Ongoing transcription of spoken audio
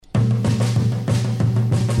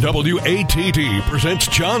WATD presents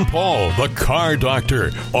John Paul, the Car Doctor.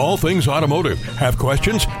 All things automotive. Have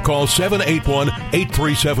questions? Call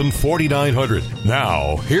 781-837-4900.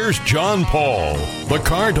 Now, here's John Paul, the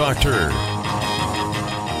Car Doctor.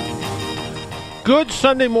 Good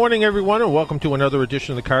Sunday morning, everyone, and welcome to another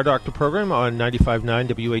edition of the Car Doctor program on 95.9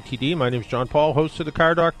 WATD. My name is John Paul, host of the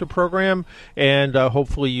Car Doctor program, and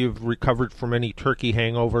hopefully you've recovered from any turkey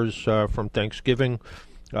hangovers from Thanksgiving.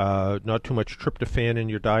 Not too much tryptophan in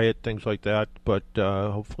your diet, things like that, but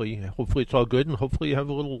hopefully it's all good, and hopefully you have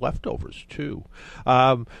a little leftovers too.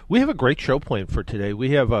 We have a great show planned for today.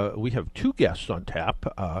 We have two guests on tap.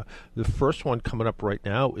 The first one coming up right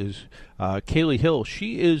now is Kaylee Hill.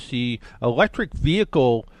 She is the electric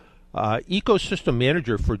vehicle ecosystem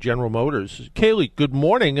manager for General Motors. Kaylee, good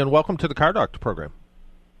morning, and welcome to the Car Doctor program.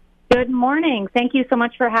 Good morning. Thank you so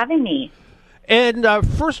much for having me. And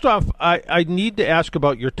first off, I need to ask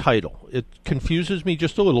about your title. It confuses me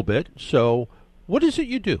just a little bit. So what is it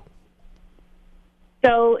you do?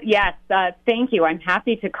 So, yes, thank you. I'm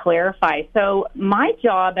happy to clarify. So my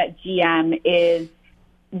job at GM is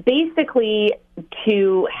basically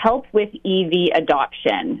to help with EV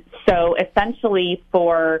adoption. So essentially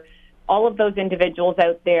for all of those individuals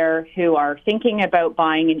out there who are thinking about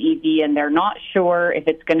buying an EV and they're not sure if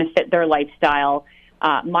it's going to fit their lifestyle,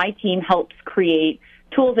 my team helps create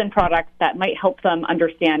tools and products that might help them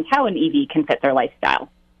understand how an EV can fit their lifestyle.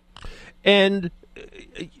 And,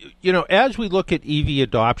 you know, as we look at EV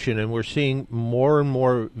adoption, and we're seeing more and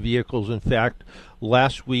more vehicles, in fact,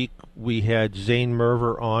 last week we had Zane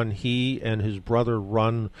Merver on. He and his brother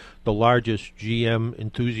run the largest GM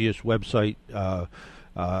enthusiast website,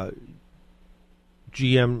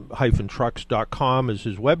 GM-trucks.com is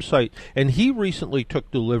his website, and he recently took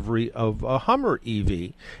delivery of a Hummer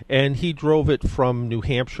EV, and he drove it from New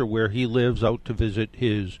Hampshire, where he lives, out to visit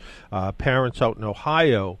his parents out in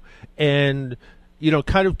Ohio, and, you know,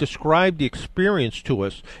 kind of describe the experience to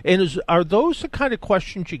us. And are those the kind of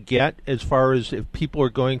questions you get as far as if people are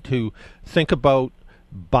going to think about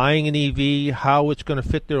buying an EV, how it's going to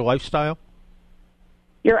fit their lifestyle?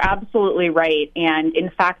 You're absolutely right. And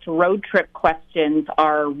in fact, road trip questions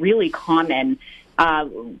are really common.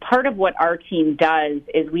 Part of what our team does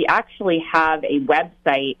is we actually have a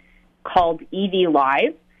website called EV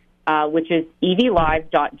Live, which is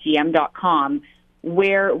evlive.gm.com,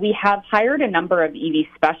 where we have hired a number of EV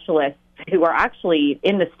specialists who are actually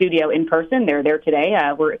in the studio in person. They're there today.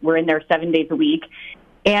 We're in there 7 days a week.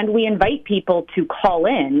 And we invite people to call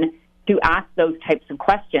in to ask those types of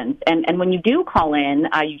questions. And when you do call in,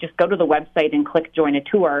 you just go to the website and click Join a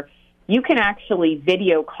Tour. You can actually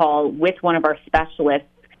video call with one of our specialists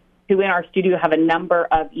who in our studio have a number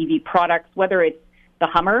of EV products, whether it's the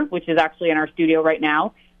Hummer, which is actually in our studio right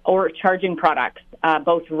now, or charging products,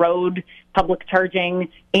 both road, public charging,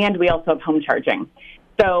 and we also have home charging.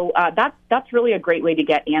 So that's really a great way to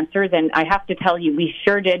get answers. And I have to tell you, we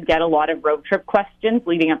sure did get a lot of road trip questions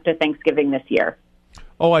leading up to Thanksgiving this year.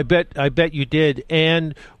 Oh, I bet you did.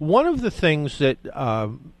 And one of the things that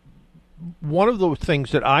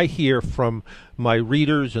I hear from my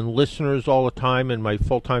readers and listeners all the time in my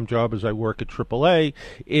full-time job as I work at AAA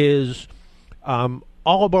is all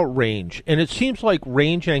about range. And it seems like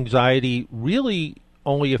range anxiety really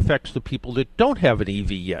only affects the people that don't have an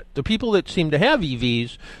EV yet. The people that seem to have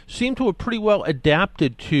EVs seem to have pretty well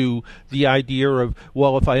adapted to the idea of,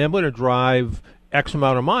 well, if I am going to drive X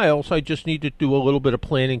amount of miles, I just need to do a little bit of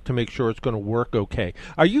planning to make sure it's going to work okay.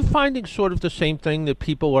 Are you finding sort of the same thing, that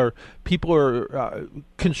people are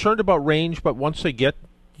concerned about range, but once they get,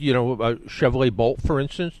 you know, a Chevrolet Bolt, for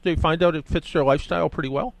instance, they find out it fits their lifestyle pretty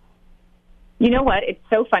well? You know what? It's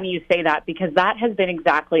so funny you say that, because that has been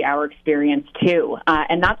exactly our experience too.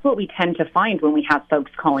 And that's what we tend to find when we have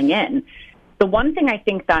folks calling in. The one thing I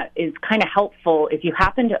think that is kind of helpful if you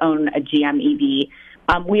happen to own a GM EV,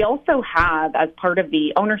 we also have, as part of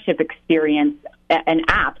the ownership experience, an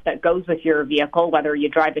app that goes with your vehicle, whether you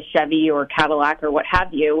drive a Chevy or Cadillac or what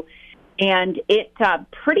have you. And it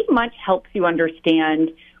pretty much helps you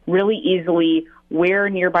understand really easily where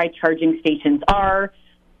nearby charging stations are,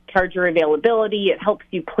 charger availability. It helps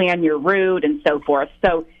you plan your route and so forth.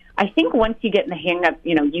 So I think once you get in the hang of,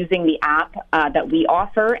 you know, using the app that we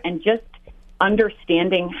offer and just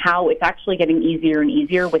understanding how it's actually getting easier and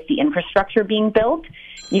easier with the infrastructure being built,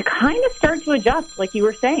 you kind of start to adjust, like you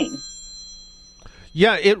were saying.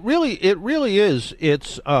 Yeah, it really is.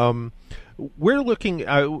 It's we're looking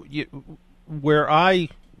where I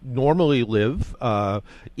normally live.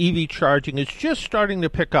 EV charging is just starting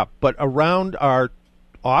to pick up, but around our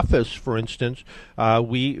office, for instance,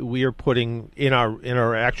 we are putting in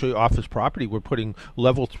our actually office property, we're putting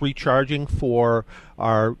level 3 charging for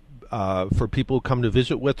our for people who come to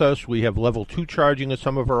visit with us. We have level 2 charging at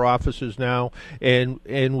some of our offices now, and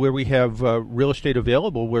where we have real estate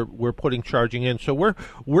available, we're putting charging in. So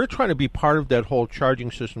we're trying to be part of that whole charging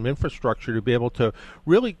system infrastructure to be able to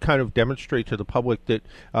really kind of demonstrate to the public that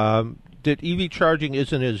that EV charging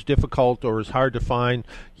isn't as difficult or as hard to find.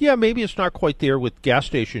 Yeah, maybe it's not quite there with gas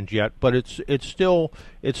stations yet, but it's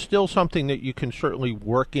still something that you can certainly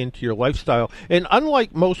work into your lifestyle. And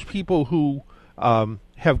unlike most people who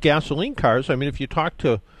have gasoline cars, I mean, if you talk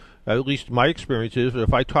to, at least my experience is,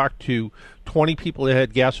 if I talk to 20 people that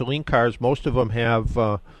had gasoline cars, most of them have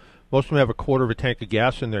a quarter of a tank of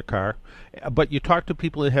gas in their car. But you talk to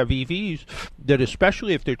people that have EVs, that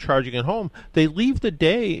especially if they're charging at home, they leave the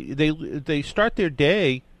day, they start their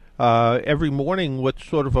day every morning with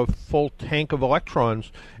sort of a full tank of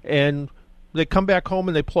electrons, and they come back home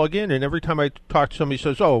and they plug in. And every time I talk to somebody,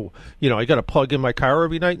 says, "Oh, I got to plug in my car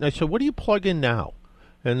every night." And I said, "What do you plug in now?"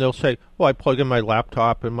 And they'll say, "Well, I plug in my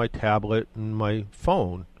laptop and my tablet and my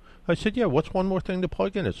phone." I said, "Yeah, what's one more thing to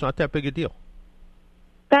plug in? It's not that big a deal."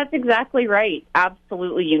 That's exactly right.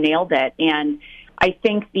 Absolutely, you nailed it. And I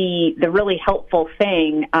think the really helpful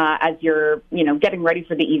thing as you're getting ready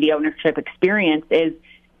for the EV ownership experience is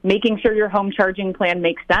making sure your home charging plan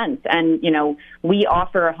makes sense. And we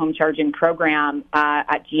offer a home charging program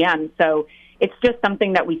at GM, so it's just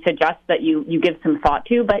something that we suggest that you give some thought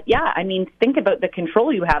to. But yeah, I mean, think about the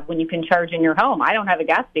control you have when you can charge in your home. I don't have a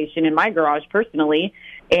gas station in my garage personally,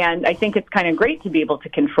 and I think it's kind of great to be able to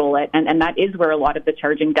control it. And that is where a lot of the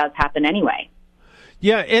charging does happen anyway.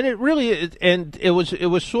 Yeah, and it really is, and it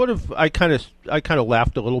was sort of, I kind of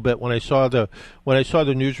laughed a little bit when I saw the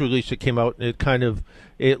news release that came out, and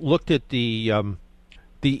it looked at the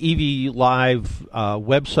EV Live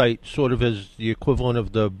website sort of as the equivalent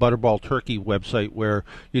of the Butterball Turkey website, where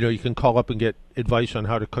you can call up and get advice on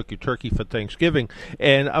how to cook your turkey for Thanksgiving.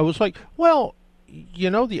 And I was like, well,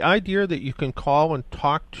 the idea that you can call and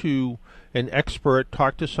talk to an expert,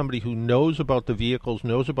 talk to somebody who knows about the vehicles,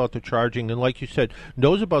 knows about the charging, and like you said,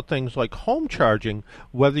 knows about things like home charging,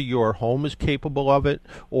 whether your home is capable of it,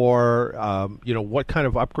 or what kind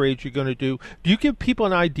of upgrades you're going to do. Do you give people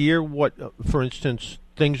an idea what, for instance,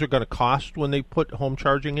 things are going to cost when they put home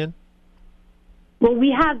charging in? Well,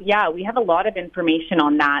 we have a lot of information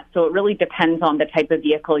on that. So it really depends on the type of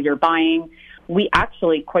vehicle you're buying. We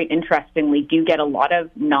actually, quite interestingly, do get a lot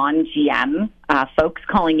of non-GM folks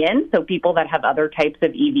calling in, so people that have other types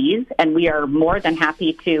of EVs, and we are more than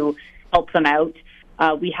happy to help them out.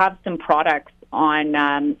 We have some products on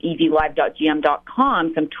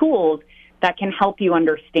evlive.gm.com, some tools that can help you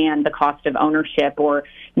understand the cost of ownership or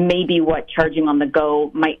maybe what charging on the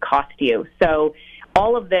go might cost you. So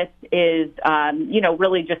all of this is,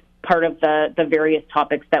 really just part of the various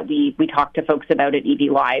topics that we talk to folks about at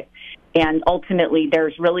EV Live. And ultimately,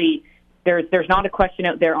 there's not a question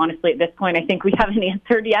out there, honestly, at this point, I think we haven't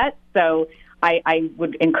answered yet. So I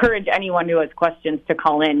would encourage anyone who has questions to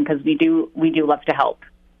call in, because we do love to help.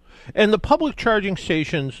 And the public charging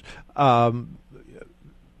stations, I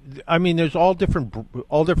mean, there's all different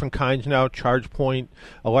kinds now. ChargePoint,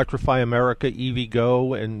 Electrify America,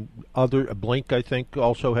 EVgo, and other. Blink, I think,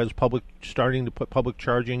 also has starting to put public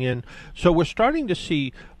charging in. So we're starting to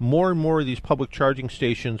see more and more of these public charging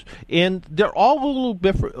stations, and they're all a little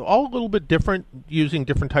bit different, using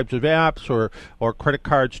different types of apps or credit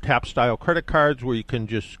cards, tap style credit cards, where you can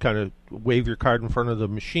just kind of wave your card in front of the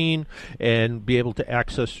machine and be able to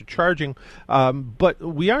access the charging. But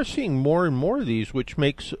we are seeing more and more of these, which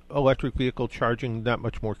makes electric vehicle charging that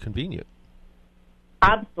much more convenient.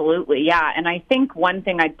 Absolutely, yeah. And I think one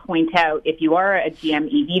thing I'd point out, if you are a GM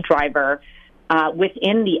EV driver,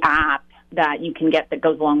 within the app that you can get that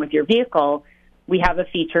goes along with your vehicle, we have a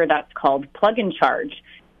feature that's called Plug and Charge.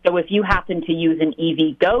 So if you happen to use an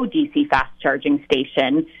EVgo DC fast charging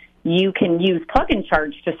station, you can use Plug and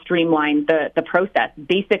Charge to streamline the process.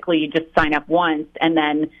 Basically, you just sign up once, and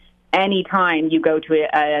then anytime you go to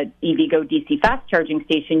a EVgo DC fast charging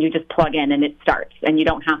station, you just plug in and it starts, and you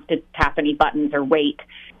don't have to tap any buttons or wait.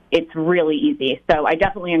 It's really easy. So I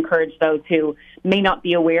definitely encourage those who may not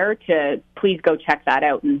be aware to please go check that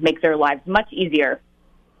out and make their lives much easier.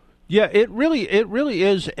 Yeah, it really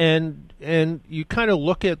is, and you kind of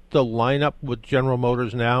look at the lineup with General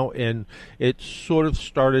Motors now, and it sort of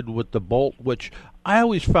started with the Bolt, which I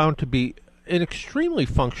always found to be an extremely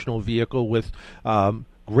functional vehicle with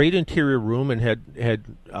great interior room and had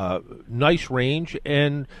nice range,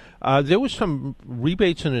 and there was some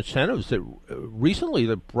rebates and incentives that recently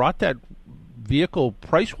that brought that vehicle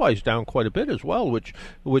price-wise down quite a bit as well, which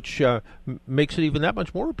makes it even that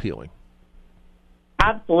much more appealing.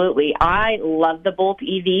 Absolutely. I love the Bolt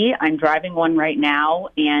EV. I'm driving one right now,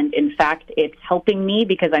 and in fact, it's helping me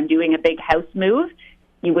because I'm doing a big house move.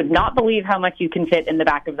 You would not believe how much you can fit in the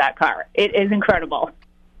back of that car. It is incredible.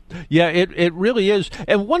 Yeah, it really is.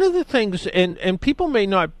 And one of the things, and people may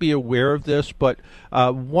not be aware of this, but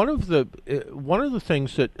one of the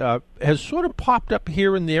things that has sort of popped up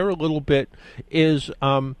here and there a little bit is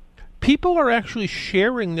people are actually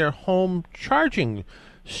sharing their home charging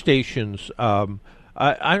stations.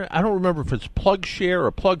 I don't remember if it's PlugShare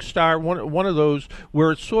or PlugStar, one of those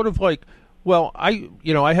where it's sort of like, well, I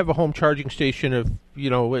have a home charging station.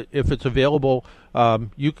 If it's available,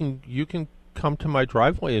 you can come to my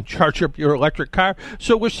driveway and charge up your electric car.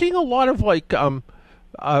 So we're seeing a lot of like sort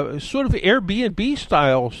of Airbnb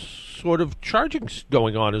style sort of charging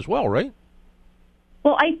going on as well, right?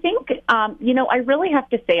 Well, I think, I really have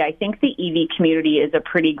to say, I think the EV community is a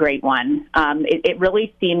pretty great one. It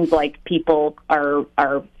really seems like people are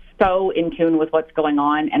so in tune with what's going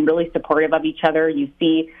on and really supportive of each other. You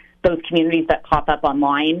see those communities that pop up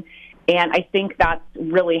online. And I think that's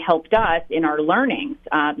really helped us in our learnings.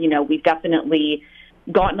 We've definitely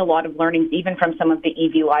gotten a lot of learnings, even from some of the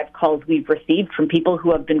EV Live calls we've received from people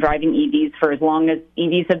who have been driving EVs for as long as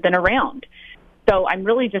EVs have been around. So I'm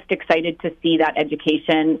really just excited to see that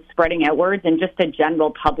education spreading outwards and just a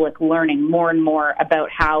general public learning more and more about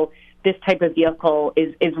how this type of vehicle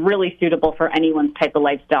is really suitable for anyone's type of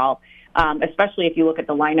lifestyle, especially if you look at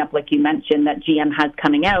the lineup, like you mentioned, that GM has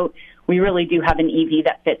coming out. We really do have an EV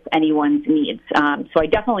that fits anyone's needs. So I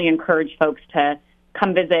definitely encourage folks to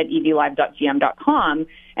come visit evlive.gm.com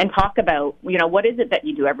and talk about, what is it that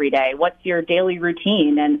you do every day? What's your daily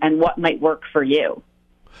routine and what might work for you?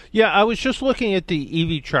 Yeah, I was just looking at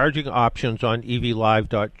the EV charging options on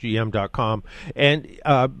evlive.gm.com, and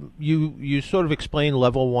you sort of explain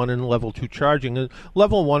level 1 and level 2 charging.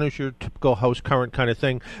 Level 1 is your typical house current kind of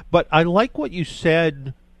thing, but I like what you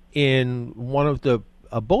said in one of the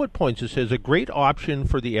bullet points. It says a great option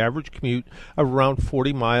for the average commute of around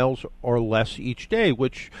 40 miles or less each day,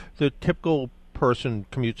 which the typical person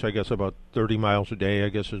commutes, I guess, about 30 miles a day, I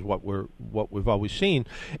guess, is what we've always seen.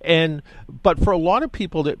 But for a lot of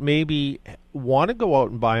people that maybe want to go out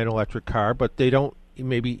and buy an electric car, but they don't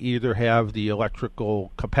maybe either have the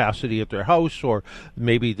electrical capacity at their house, or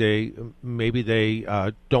maybe they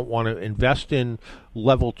don't want to invest in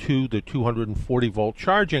level 2, the 240 volt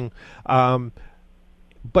charging,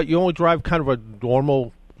 but you only drive kind of a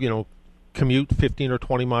normal, commute 15 or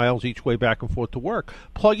 20 miles each way back and forth to work.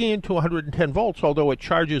 Plugging into 110 volts, although it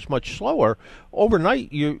charges much slower,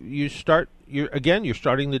 overnight you're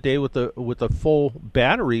starting the day with a full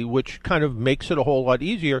battery, which kind of makes it a whole lot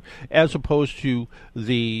easier, as opposed to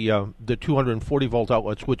the 240 volt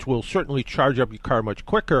outlets, which will certainly charge up your car much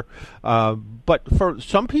quicker. But for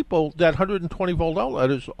some people, that 120 volt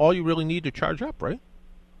outlet is all you really need to charge up, right?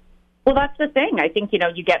 Well, that's the thing. I think,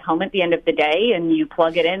 you get home at the end of the day and you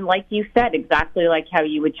plug it in, like you said, exactly like how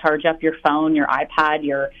you would charge up your phone, your iPad,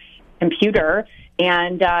 your computer,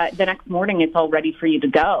 and the next morning it's all ready for you to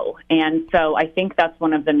go. And so I think that's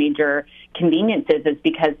one of the major conveniences, is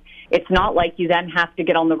because it's not like you then have to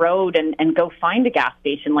get on the road and go find a gas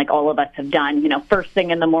station like all of us have done, first thing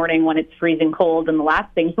in the morning when it's freezing cold, and the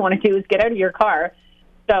last thing you want to do is get out of your car.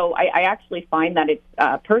 So I actually find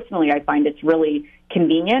that personally, I find it's really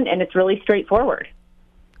convenient and it's really straightforward.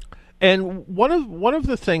 And one of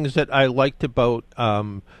the things that I liked about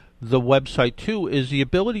the website too is the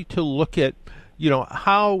ability to look at,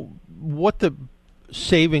 what the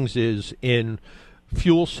savings is in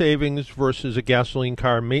fuel savings versus a gasoline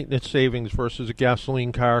car, maintenance savings versus a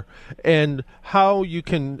gasoline car, and how you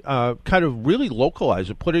can kind of really localize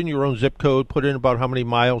it. Put in your own zip code, put in about how many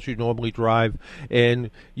miles you normally drive, and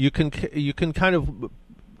you can kind of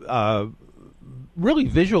really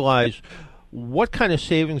visualize what kind of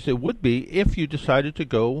savings it would be if you decided to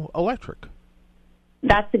go electric.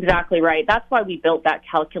 That's exactly right. That's why we built that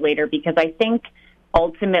calculator, because I think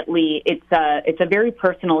ultimately it's a very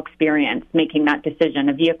personal experience making that decision.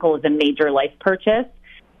 A vehicle is a major life purchase.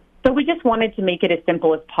 So we just wanted to make it as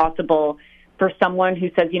simple as possible for someone who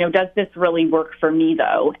says, does this really work for me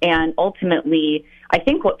though? And ultimately, I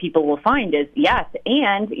think what people will find is yes,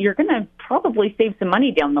 and you're going to probably save some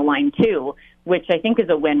money down the line too, which I think is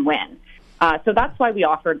a win-win. So that's why we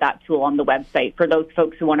offered that tool on the website for those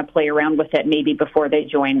folks who want to play around with it maybe before they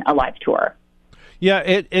join a live tour. Yeah,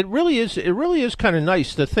 it really is. It really is kind of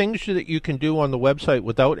nice, the things that you can do on the website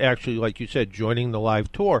without actually, like you said, joining the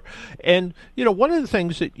live tour. And one of the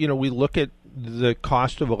things that we look at the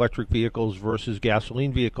cost of electric vehicles versus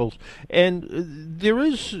gasoline vehicles, and there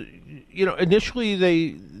is, initially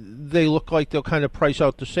they look like they'll kind of price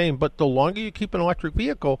out the same, but the longer you keep an electric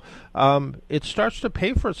vehicle, it starts to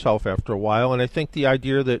pay for itself after a while. And I think the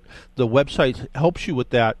idea that the website helps you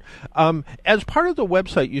with that. As part of the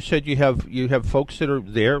website, you said you have folks that are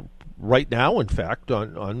there right now, in fact,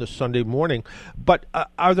 on the Sunday morning. But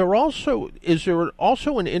is there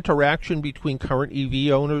also an interaction between current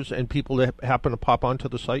EV owners and people that happen to pop onto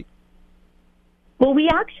the site? Well, we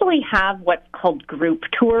actually have what's called group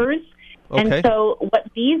tours. Okay. And so what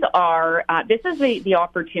these are, this is the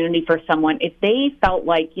opportunity for someone, if they felt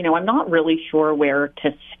like, I'm not really sure where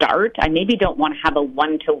to start. I maybe don't want to have a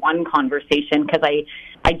one-to-one conversation because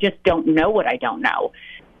I just don't know what I don't know.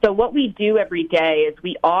 So what we do every day is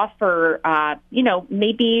we offer,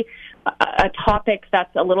 maybe a topic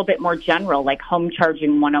that's a little bit more general, like home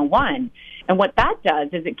charging 101. And what that does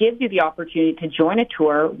is it gives you the opportunity to join a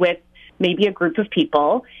tour with maybe a group of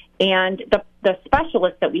people, and the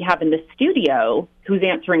specialist that we have in the studio who's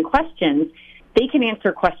answering questions, they can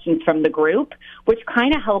answer questions from the group, which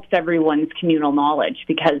kind of helps everyone's communal knowledge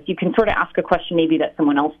because you can sort of ask a question maybe that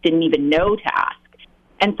someone else didn't even know to ask.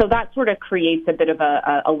 And so that sort of creates a bit of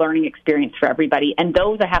a learning experience for everybody. And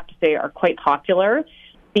those, I have to say, are quite popular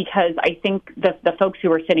because I think the folks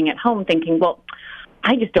who are sitting at home thinking, well,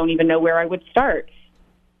 I just don't even know where I would start.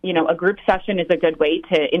 A group session is a good way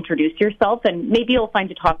to introduce yourself, and maybe you'll find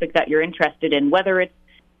a topic that you're interested in, whether it's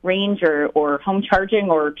range or home charging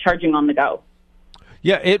or charging on the go.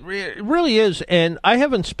 Yeah, it really is, and I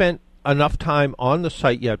haven't spent enough time on the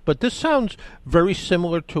site yet, but this sounds very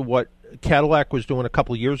similar to what Cadillac was doing a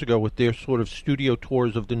couple of years ago with their sort of studio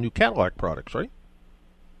tours of the new Cadillac products, right?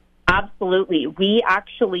 Absolutely. We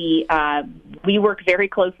actually, we work very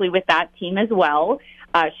closely with that team as well.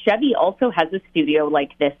 Chevy also has a studio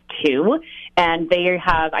like this too, and they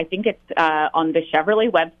have, I think it's on the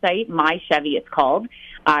Chevrolet website, My Chevy it's called.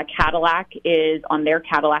 Cadillac is on their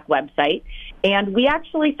Cadillac website, and we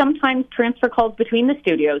actually sometimes transfer calls between the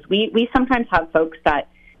studios. We sometimes have folks that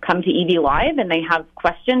come to EV Live and they have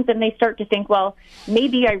questions and they start to think, well,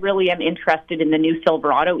 maybe I really am interested in the new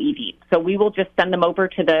Silverado EV. So we will just send them over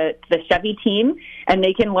to the Chevy team and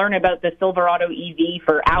they can learn about the Silverado EV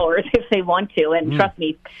for hours if they want to. And trust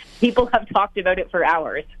me, people have talked about it for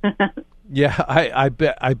hours. Yeah, I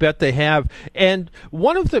bet they have. And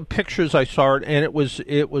one of the pictures I saw, and it was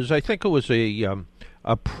I think it was a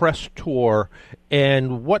press tour,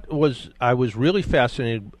 and I was really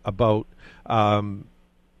fascinated about.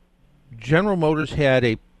 General Motors had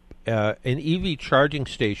an EV charging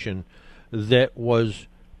station that was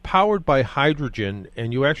powered by hydrogen,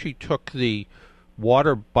 and you actually took the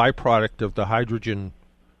water byproduct of the hydrogen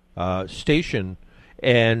station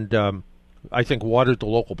and I think watered the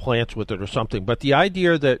local plants with it or something. But the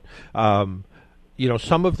idea that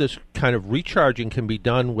some of this kind of recharging can be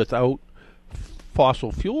done without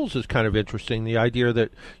fossil fuels is kind of interesting. The idea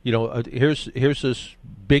that here's this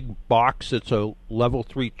big box that's a level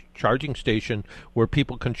 3 charging station where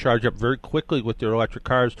people can charge up very quickly with their electric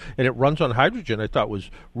cars, and it runs on hydrogen. I thought was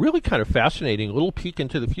really kind of fascinating, a little peek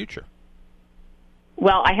into the future.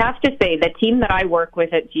 Well, I have to say, the team that I work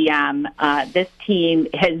with at GM, this team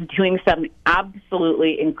is doing some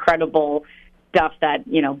absolutely incredible stuff that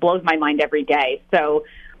blows my mind every day. So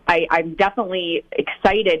I'm definitely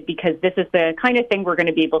excited because this is the kind of thing we're going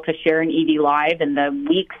to be able to share in EV Live in the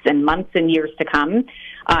weeks and months and years to come.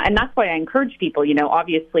 And that's why I encourage people,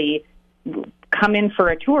 obviously come in for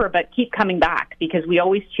a tour, but keep coming back because we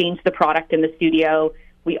always change the product in the studio.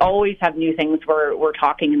 We always have new things we're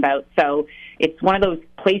talking about. So it's one of those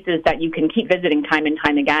places that you can keep visiting time and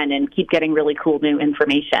time again and keep getting really cool new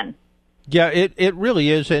information. Yeah, it really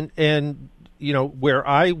is. And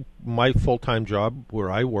my full-time job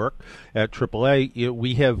where I work at AAA,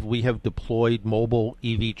 we have deployed mobile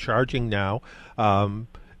EV charging now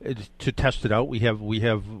to test it out.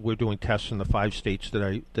 We're doing tests in the 5 states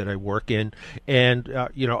that I work in, and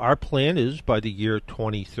our plan is by the year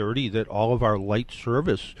 2030 that all of our light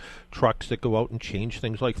service trucks that go out and change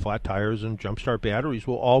things like flat tires and jump start batteries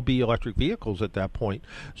will all be electric vehicles at that point.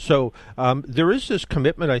 So there is this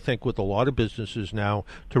commitment, I think, with a lot of businesses now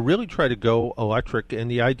to really try to go electric, and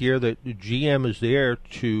the idea that GM is there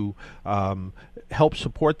to help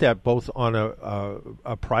support that both on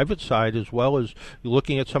a private side as well as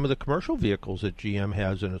looking at some of the commercial vehicles that GM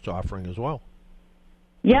has in its offering as well.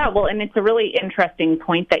 Yeah, well, and it's a really interesting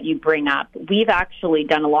point that you bring up. We've actually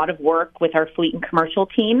done a lot of work with our fleet and commercial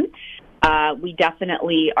team. We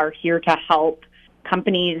definitely are here to help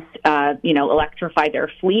companies, electrify their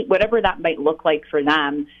fleet, whatever that might look like for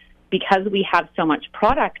them. because we have so much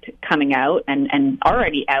product coming out and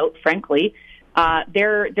already out, frankly,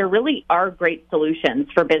 there really are great solutions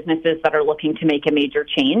for businesses that are looking to make a major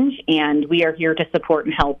change, and we are here to support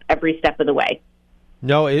and help every step of the way.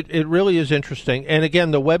 No, it really is interesting. And again,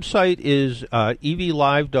 the website is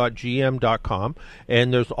evlive.gm.com,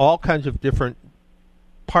 and there's all kinds of different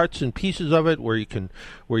parts and pieces of it where you can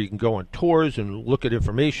go on tours and look at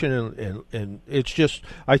information, and it's just,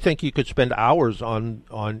 I think you could spend hours on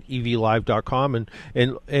evlive.com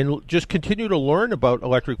and just continue to learn about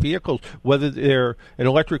electric vehicles, whether an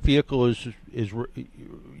electric vehicle is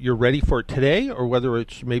you're ready for it today, or whether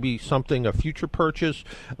it's maybe something, a future purchase.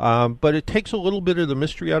 But it takes a little bit of the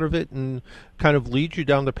mystery out of it and kind of leads you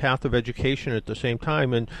down the path of education at the same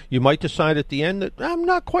time. And you might decide at the end that I'm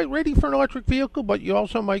not quite ready for an electric vehicle, but you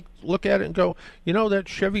also might look at it and go, that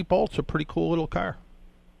Chevy Bolt's a pretty cool little car.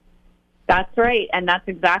 That's right, and that's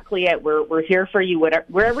exactly it. We're here for you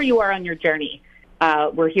wherever you are on your journey.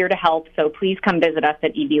 We're here to help, so please come visit us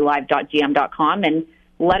at evlive.gm.com and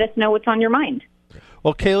let us know what's on your mind.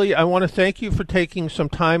 Well, Kaylee, I want to thank you for taking some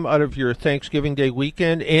time out of your Thanksgiving Day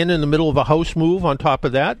weekend and in the middle of a house move on top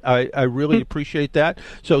of that. I really appreciate that.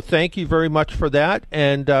 So thank you very much for that,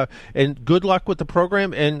 and good luck with the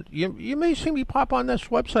program. And you may see me pop on this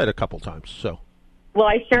website a couple times. So. Well,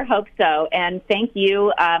 I sure hope so. And thank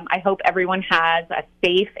you. I hope everyone has a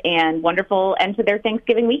safe and wonderful end to their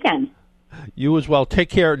Thanksgiving weekend. You as well. Take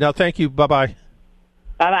care. Now, thank you. Bye-bye.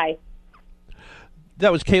 Bye-bye.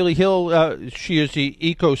 That was Kaylee Hill. She is the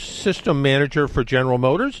ecosystem manager for General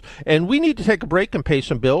Motors. And we need to take a break and pay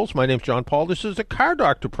some bills. My name's John Paul. This is the Car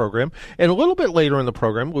Doctor program. And a little bit later in the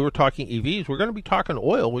program, we were talking EVs. We're going to be talking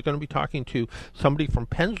oil. We're going to be talking to somebody from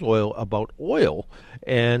Pennzoil about oil.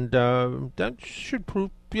 And that should prove,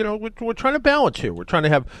 we're trying to balance here. We're trying to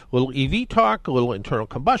have a little EV talk, a little internal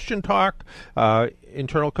combustion talk.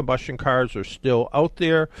 Internal combustion cars are still out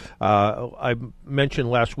there. I mentioned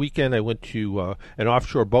last weekend I went to an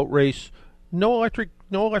offshore boat race. No electric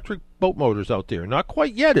boat motors out there. Not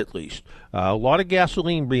quite yet, at least. A lot of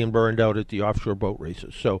gasoline being burned out at the offshore boat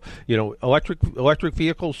races. So, electric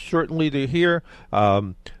vehicles, certainly they're here.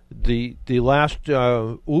 The last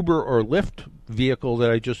Uber or Lyft vehicle that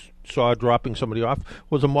I just saw dropping somebody off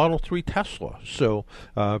was a Model 3 Tesla. So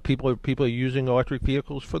people are using electric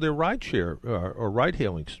vehicles for their rideshare or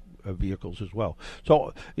ride-hailing vehicles as well.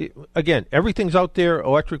 So again, everything's out there.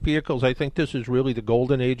 Electric vehicles, I think this is really the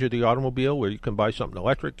golden age of the automobile, where you can buy something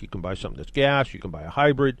electric, you can buy something that's gas, you can buy a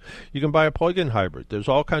hybrid, you can buy a plug-in hybrid. There's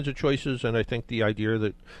all kinds of choices, and I think the idea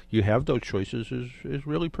that you have those choices is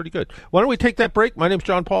really pretty good. Why don't we take that break? My name's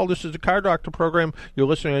John Paul. This is the Car Doctor program. You're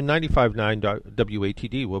listening on 95.9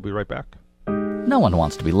 WATD. We'll be right back. No one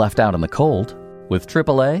wants to be left out in the cold. With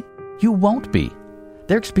AAA, you won't be.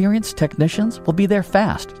 Their experienced technicians will be there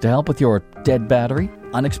fast to help with your dead battery,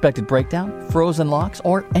 unexpected breakdown, frozen locks,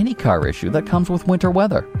 or any car issue that comes with winter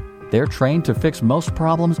weather. They're trained to fix most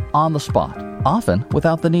problems on the spot, often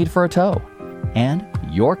without the need for a tow. And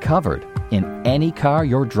you're covered in any car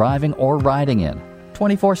you're driving or riding in,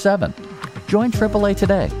 24/7. Join AAA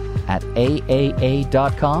today at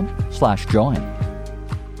aaa.com/join.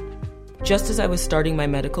 Just as I was starting my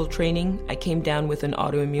medical training, I came down with an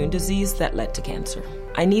autoimmune disease that led to cancer.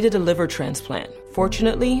 I needed a liver transplant.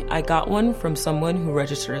 Fortunately, I got one from someone who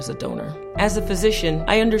registered as a donor. As a physician,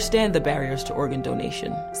 I understand the barriers to organ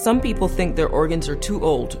donation. Some people think their organs are too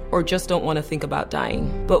old or just don't want to think about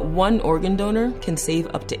dying. But one organ donor can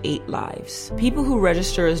save up to 8 lives. People who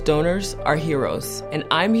register as donors are heroes, and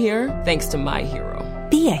I'm here thanks to my hero.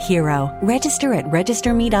 Be a hero. Register at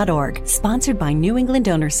registerme.org. Sponsored by New England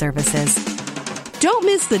Donor Services. Don't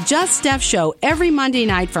miss the Just Steph Show every Monday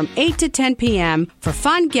night from 8 to 10 p.m. for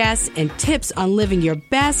fun guests and tips on living your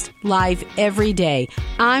best life every day.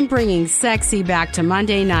 I'm bringing sexy back to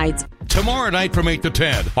Monday nights. Tomorrow night from 8 to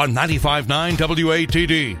 10 on 95.9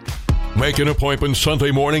 WATD. Make an appointment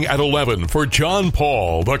Sunday morning at 11 for John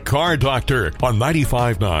Paul, the Car Doctor, on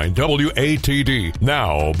 95.9 WATD.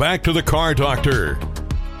 Now, back to the Car Doctor.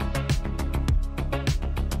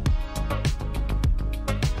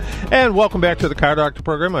 And welcome back to the Car Doctor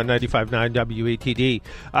program on 95.9 WATD.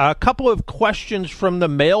 A couple of questions from the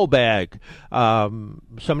mailbag.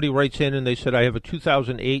 Somebody writes in and they said, I have a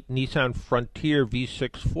 2008 Nissan Frontier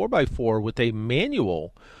V6 4x4 with a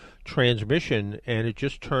manual transmission, and it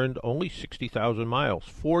just turned only 60,000 miles.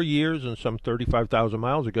 4 years and some 35,000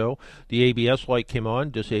 miles ago, the ABS light came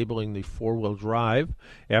on, disabling the four-wheel drive.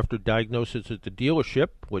 After diagnosis at the dealership,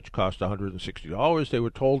 which cost $160, they were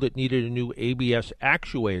told it needed a new ABS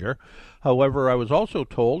actuator. However, I was also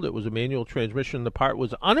told it was a manual transmission. The part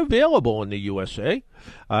was unavailable in the USA.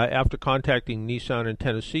 After contacting Nissan in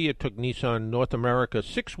Tennessee, it took Nissan North America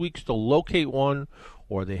 6 weeks to locate one,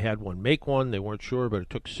 or they had one make one. They weren't sure, but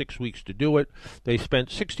it took 6 weeks to do it. They spent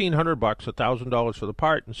 $1,600, $1,000 for the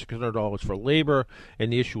part, and $600 for labor,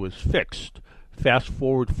 and the issue was fixed. Fast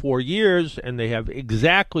forward 4 years, and they have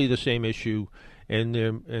exactly the same issue, and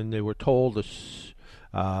they were told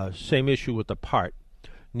the same issue with the part.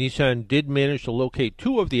 Nissan did manage to locate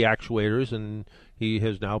 2 of the actuators, and he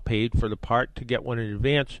has now paid for the part to get one in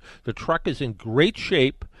advance. The truck is in great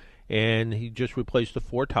shape, and he just replaced the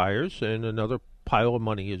 4 tires and another pile of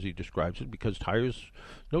money, as he describes it, because tires,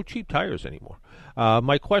 no cheap tires anymore.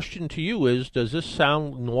 My question to you is, does this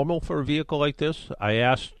sound normal for a vehicle like this? I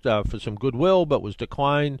asked for some goodwill, but was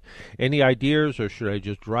declined. Any ideas, or should I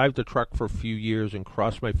just drive the truck for a few years and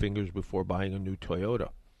cross my fingers before buying a new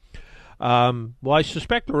Toyota? Well, I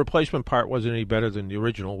suspect the replacement part wasn't any better than the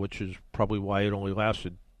original, which is probably why it only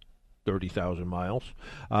lasted 30,000 miles.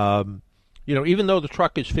 Even though the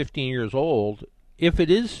truck is 15 years old, if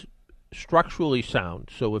it is structurally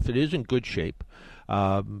sound, so if it is in good shape,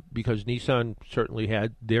 because Nissan certainly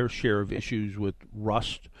had their share of issues with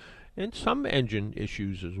rust and some engine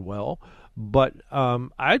issues as well, but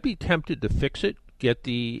I'd be tempted to fix it, get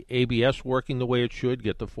the ABS working the way it should,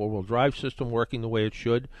 get the four-wheel drive system working the way it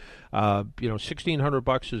should.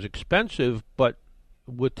 $1,600 is expensive, but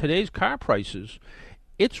with today's car prices,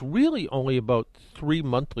 it's really only about 3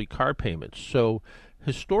 monthly car payments. So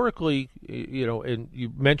historically, and he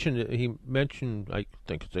mentioned, I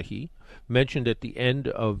think it's a he, mentioned at the end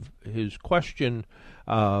of his question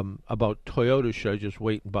about Toyota, should I just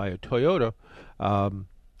wait and buy a Toyota?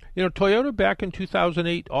 Toyota back in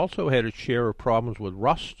 2008 also had its share of problems with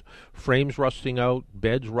rust, frames rusting out,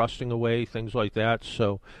 beds rusting away, things like that.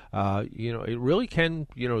 So, it really can,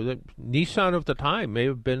 the Nissan of the time may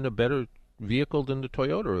have been a better vehicle than the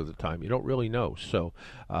Toyota of the time. You don't really know. So,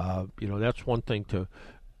 that's one thing to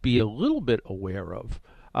be a little bit aware of.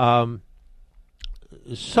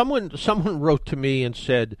 Someone wrote to me and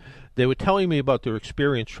said they were telling me about their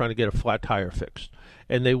experience trying to get a flat tire fixed.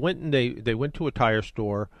 And they went to a tire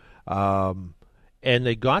store, and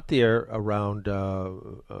they got there around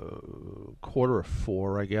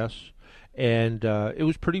 3:45, I guess, and it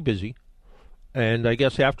was pretty busy. And I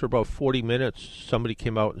guess after about 40 minutes, somebody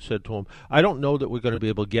came out and said to him, "I don't know that we're going to be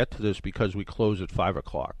able to get to this because we close at 5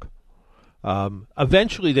 o'clock."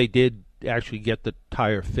 Eventually, they did actually get the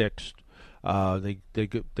tire fixed. They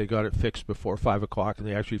got it fixed before 5 o'clock, and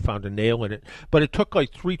they actually found a nail in it. But it took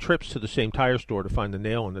like 3 trips to the same tire store to find the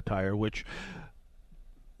nail in the tire, which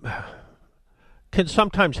can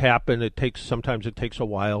sometimes happen. Sometimes it takes a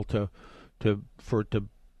while for it to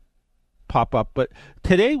pop up. But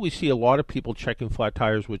today we see a lot of people checking flat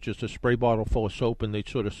tires with just a spray bottle full of soap, and they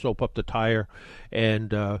sort of soap up the tire and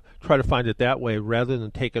try to find it that way, rather than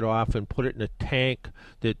take it off and put it in a tank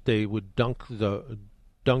that they would dunk the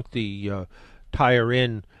tire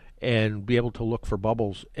in and be able to look for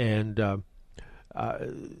bubbles. And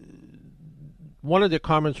one of the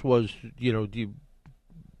comments was, do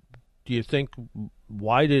you think,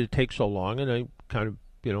 why did it take so long? And I kind of,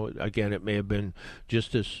 again, it may have been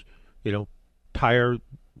just this, tire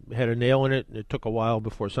had a nail in it, and it took a while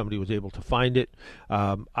before somebody was able to find it.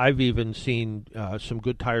 I've even seen some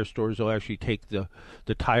good tire stores will actually take the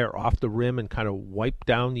tire off the rim and kind of wipe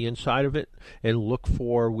down the inside of it and look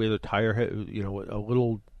for where the tire had, a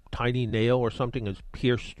little tiny nail or something has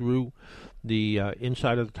pierced through the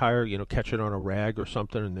inside of the tire, catch it on a rag or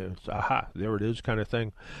something, and it's, aha, there it is, kind of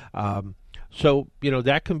thing. So,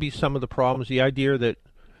 that can be some of the problems. The idea that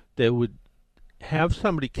they would have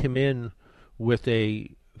somebody come in with a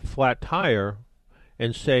flat tire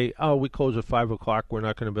and say, "Oh, we close at 5 o'clock. We're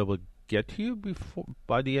not going to be able to get to you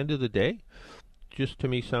by the end of the day," just to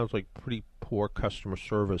me sounds like pretty poor customer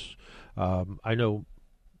service. I know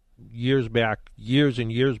years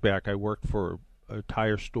and years back, I worked for a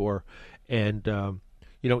tire store, and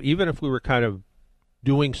even if we were kind of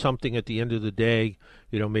doing something at the end of the day,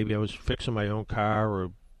 maybe I was fixing my own car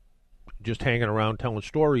or just hanging around telling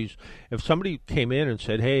stories, if somebody came in and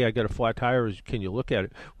said, "Hey, I got a flat tire, can you look at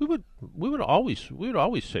it?" we would always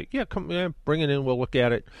say, "Yeah, come in, bring it in, we'll look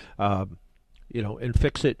at it, and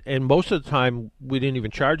fix it." And most of the time, we didn't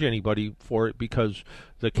even charge anybody for it because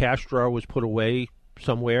the cash drawer was put away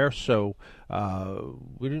somewhere. So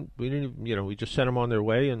we didn't, we just sent them on their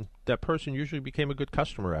way, and that person usually became a good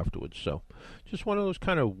customer afterwards. So just one of those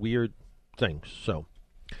kind of weird things. So,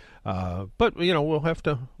 but we'll have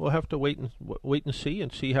to wait and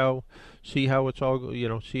see how it's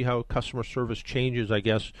all, see how customer service changes. I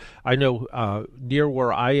guess I know near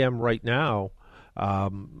where I am right now,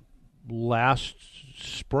 last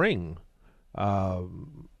spring,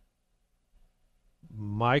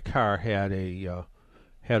 my car had a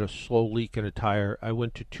slow leak in a tire. I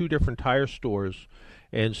went to 2 different tire stores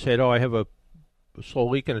and said, "Oh, I have a slow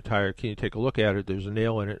leak in a tire. Can you take a look at it? There's a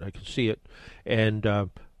nail in it. I can see it." And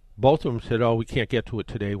both of them said, "Oh, we can't get to it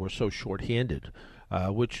today. We're so short-handed,"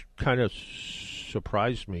 which kind of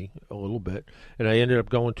surprised me a little bit. And I ended up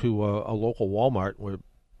going to a local Walmart where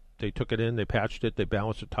they took it in, they patched it, they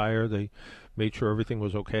balanced the tire, they made sure everything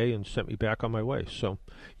was okay, and sent me back on my way. So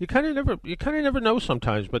you kind of never know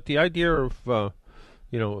sometimes. But the idea of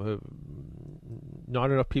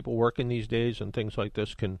not enough people working these days and things like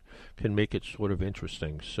this can make it sort of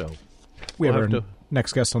interesting. So we have our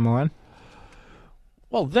next guest on the line.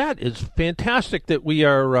 Well, that is fantastic that we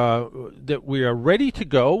are ready to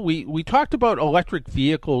go. We talked about electric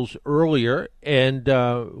vehicles earlier, and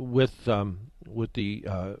with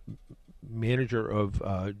the manager of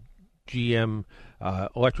GM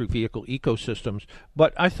Electric Vehicle Ecosystems,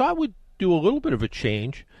 but I thought we'd do a little bit of a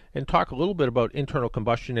change and talk a little bit about internal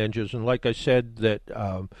combustion engines. And like I said, that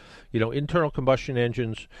internal combustion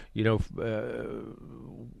engines, there's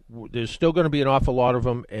still going to be an awful lot of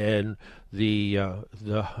them, and the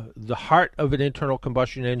heart of an internal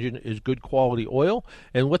combustion engine is good quality oil.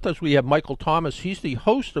 And with us, we have Michael Thomas. He's the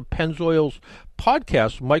host of Pennzoil's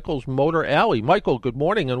podcast, Michael's Motor Alley. Michael, good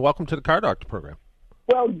morning, and welcome to the Car Doctor program.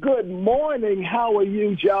 Well, good morning. How are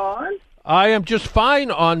you, John? I am just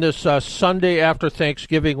fine on this Sunday after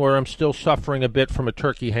Thanksgiving, where I'm still suffering a bit from a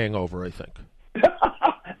turkey hangover, I think.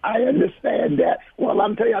 I understand that. Well,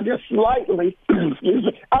 I'm telling you, I'm just slightly,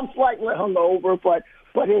 I'm slightly hungover, but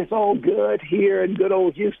it's all good here in good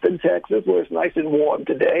old Houston, Texas, where it's nice and warm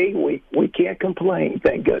today. We can't complain,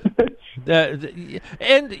 thank goodness.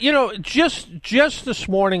 And just this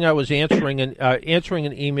morning, I was answering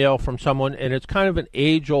an email from someone, and it's kind of an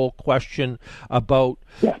age-old question about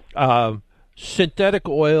synthetic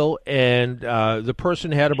oil, and the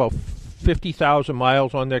person had about 50,000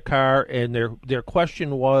 miles on their car, and their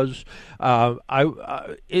question was,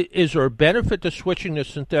 is there a benefit to switching to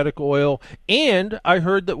synthetic oil? And I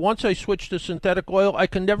heard that once I switch to synthetic oil, I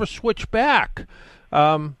can never switch back.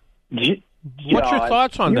 John, what's your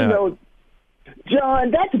thoughts on that?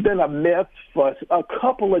 John, that's been a myth for a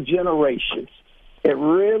couple of generations. It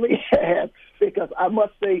really has, because I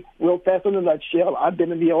must say, real fast in a nutshell, I've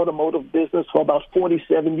been in the automotive business for about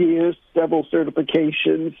 47 years, several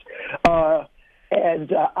certifications,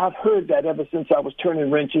 and I've heard that ever since I was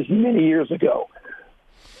turning wrenches many years ago.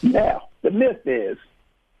 Now, the myth is,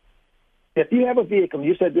 if you have a vehicle,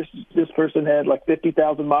 you said this person had like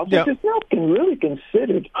 50,000 miles, which is not really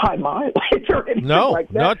considered high mileage or anything like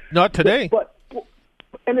that. Not today.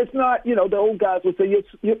 And it's not, the old guys would say, you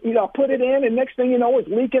put it in, and next thing you know, it's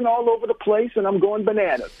leaking all over the place, and I'm going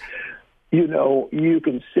bananas. You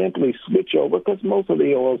can simply switch over, because most of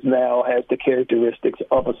the oils now has the characteristics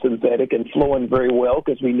of a synthetic and flowing very well,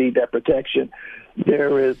 because we need that protection.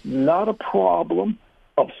 There is not a problem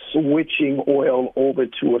of switching oil over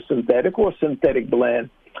to a synthetic or a synthetic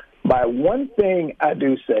blend. By one thing I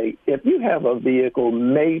do say, if you have a vehicle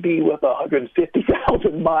maybe with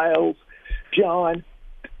 150,000 miles, John,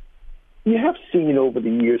 you have seen over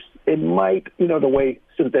the years, it might, the way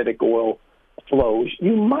synthetic oil flows,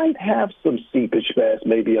 you might have some seepage fast,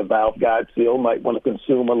 maybe a valve guide seal might want to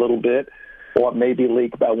consume a little bit, or maybe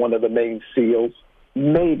leak by one of the main seals.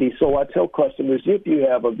 Maybe. So I tell customers, if you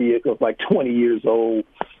have a vehicle like 20 years old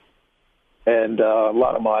and a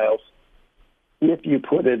lot of miles, if you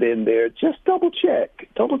put it in there, just double check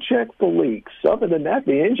for leaks. Other than that,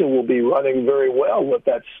 the engine will be running very well with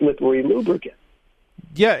that slippery lubricant.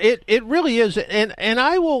 Yeah, it really is, and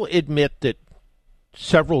I will admit that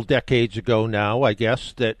several decades ago now, I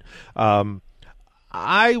guess, that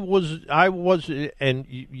I was, and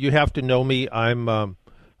you have to know me, I'm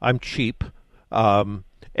cheap, and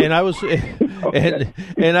I was,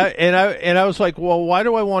 and I was like, well, why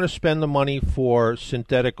do I want to spend the money for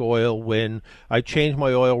synthetic oil when I change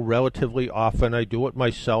my oil relatively often? I do it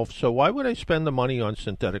myself, so why would I spend the money on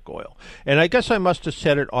synthetic oil? And I guess I must have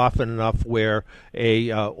said it often enough where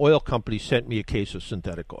a oil company sent me a case of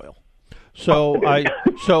synthetic oil. So I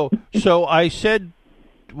said,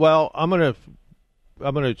 well, I'm gonna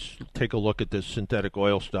take a look at this synthetic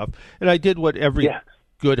oil stuff, and I did what every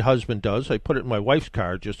good husband does. I put it in my wife's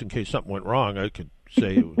car just in case something went wrong. I could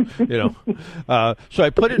say, you know. So I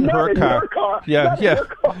put it in her car. Yeah. So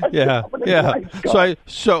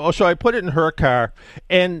I put it in her car,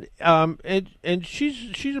 and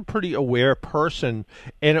she's a pretty aware person,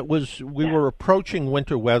 and we were approaching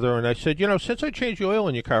winter weather, and I said, you know, since I changed the oil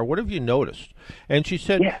in your car, what have you noticed? And she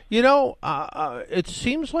said, you know, it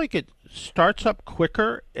seems like it starts up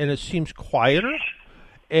quicker and it seems quieter.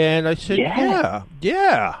 And I said,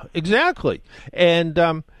 yeah, exactly. And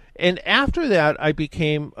after that, I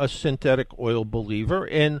became a synthetic oil believer,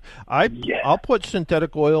 and I'll put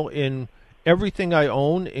synthetic oil in everything I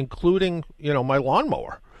own, including, you know, my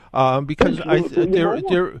lawnmower, because there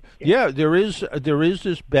is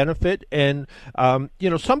this benefit, and you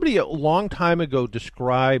know, somebody a long time ago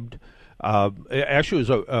described. Actually, it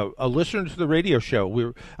was a listener to the radio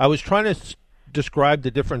show. I was trying to describe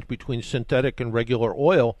the difference between synthetic and regular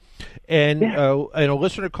oil, and a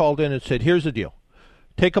listener called in and said, "Here's the deal.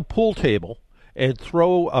 Take a pool table and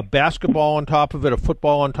throw a basketball on top of it, a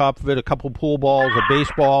football on top of it, a couple pool balls, a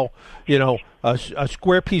baseball, you know, a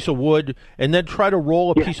square piece of wood, and then try to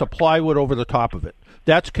roll a piece of plywood over the top of it.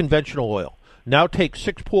 That's conventional oil. Now take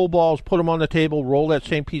 6 pool balls, put them on the table, roll that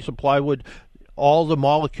same piece of plywood. All the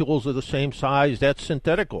molecules are the same size. That's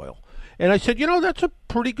synthetic oil." And I said, you know, that's a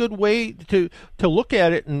pretty good way to look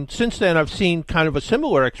at it. And since then, I've seen kind of a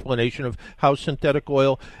similar explanation of how synthetic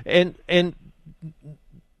oil and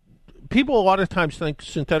people a lot of times think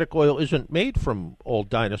synthetic oil isn't made from old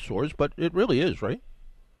dinosaurs, but it really is, right?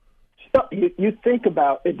 So you think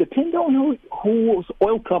about it. Depends on whose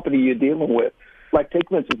oil company you're dealing with. Like, take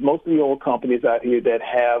for instance, most of the oil companies out here that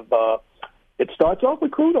have it starts off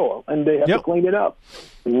with crude oil, and they have to clean it up.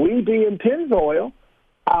 We being Pennzoil,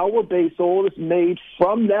 our base oil is made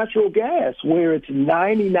from natural gas, where it's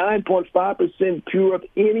 99.5% pure of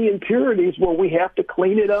any impurities, where we have to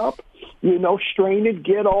clean it up, you know, strain it,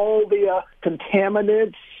 get all the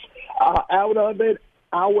contaminants out of it.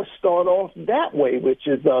 Ours start off that way, which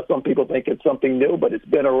is some people think it's something new, but it's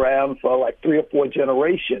been around for like 3 or 4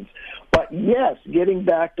 generations. But yes, getting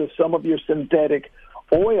back to some of your synthetic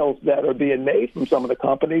oils that are being made from some of the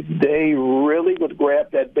companies, they really would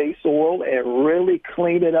grab that base oil and really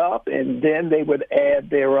clean it up, and then they would add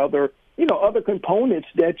their other components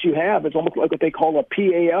that you have. It's almost like what they call a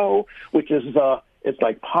PAO, which is it's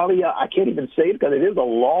like I can't even say it because it is a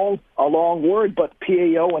long word, but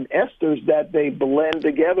PAO and esters that they blend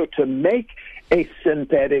together to make a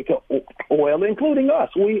synthetic oil, including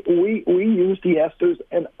us. We use the esters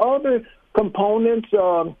and other components,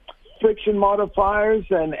 friction modifiers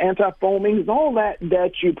and anti-foamings, all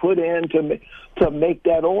that you put in to make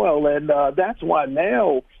that oil. And that's why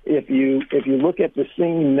now, if you look at the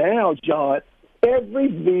scene now, John, every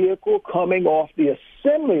vehicle coming off the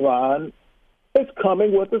assembly line is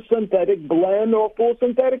coming with a synthetic blend or full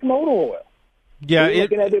synthetic motor oil. Yeah, we're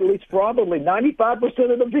looking at least probably 95%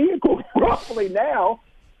 of the vehicles roughly now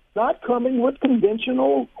not coming with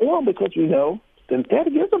conventional oil, because we know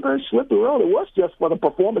synthetic is a very slippery oil. It was just for the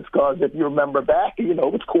performance cars, if you remember back, you know,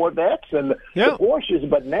 with Corvettes and the Porsches.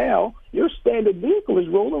 But now your standard vehicle is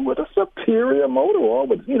rolling with a superior motor oil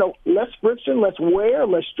with, you know, less friction, less wear,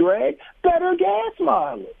 less drag, better gas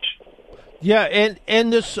mileage. Yeah,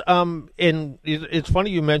 and this and it's funny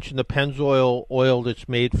you mentioned the Pennzoil oil that's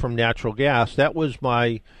made from natural gas. That was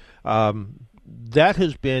my that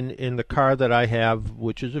has been in the car that I have,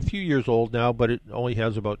 which is a few years old now, but it only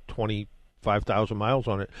has about 25,000 miles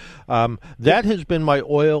on it. That has been my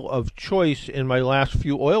oil of choice in my last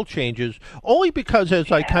few oil changes, only because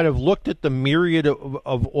as I kind of looked at the myriad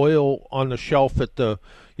of oil on the shelf at the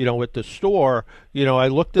store, you know, I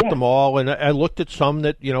looked at them all, and I looked at some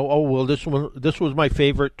that, you know, this was my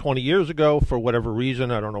favorite 20 years ago for whatever reason,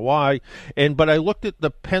 I don't know why, but I looked at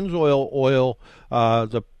the Pennzoil oil,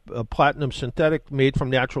 the platinum synthetic made from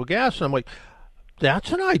natural gas, and I'm like,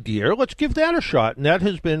 that's an idea. Let's give that a shot. And that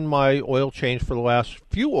has been my oil change for the last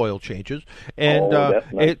few oil changes. And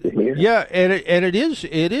it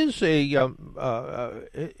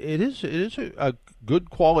is a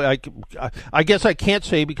good quality. I guess I can't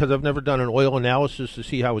say because I've never done an oil analysis to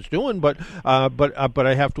see how it's doing, but I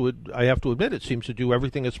have to admit it seems to do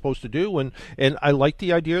everything it's supposed to do, and I like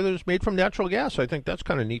the idea that it's made from natural gas. I think that's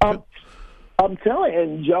kind of neat too. I'm telling you,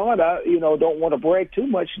 and John, I don't want to brag too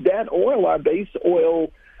much. That oil, our base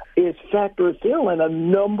oil, is factory fill in a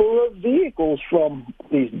number of vehicles, from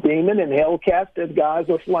these Demon and Hellcats that guys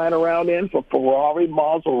are flying around in, for Ferrari,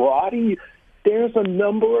 Maserati. there's a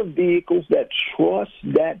number of vehicles that trust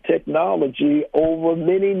that technology over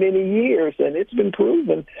many, many years, and it's been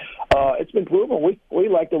proven. We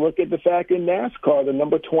like to look at the fact in NASCAR, the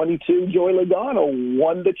number 22, Joey Logano,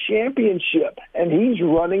 won the championship, and he's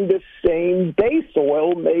running the same base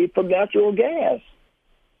oil made from natural gas.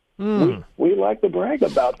 We like to brag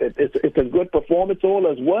about it. It's a good performance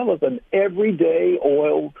oil as well as an everyday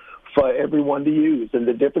oil for everyone to use, and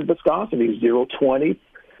the different viscosities, 0.20,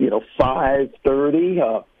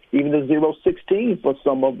 5.30, even the 0.16 for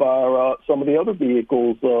some of the other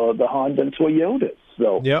vehicles, the Honda and Toyotas.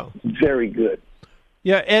 So very good.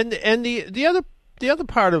 Yeah, and the other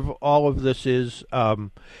part of all of this is,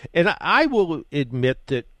 and I will admit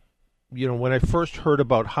that, when I first heard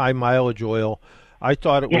about high mileage oil, I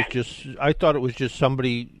thought it was just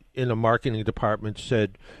somebody in the marketing department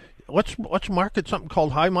said, let's market something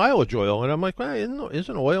called high mileage oil, and I'm like, well,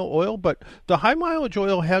 isn't oil? But the high mileage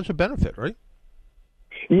oil has a benefit, right?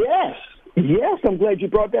 Yes. I'm glad you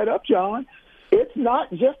brought that up, John. It's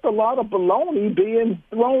not just a lot of baloney being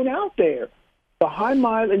thrown out there. The high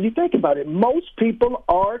mileage, and you think about it, most people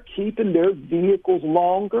are keeping their vehicles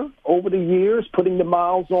longer over the years, putting the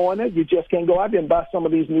miles on it. You just can't go out there and buy some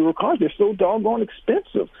of these newer cars. They're so doggone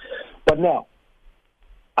expensive. But now,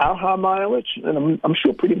 our high mileage, and I'm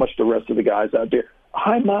sure pretty much the rest of the guys out there,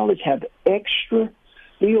 high mileage have extra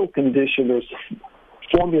seal conditioners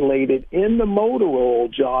formulated in the motor oil,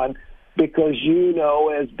 John, because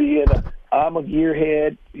as being I'm a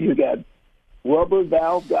gearhead, you got rubber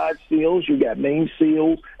valve guide seals, you got main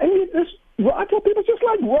seals, and I tell people, just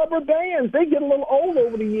like rubber bands, they get a little old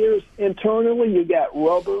over the years. Internally, you got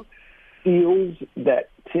rubber seals that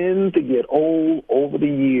tend to get old over the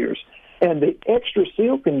years. And the extra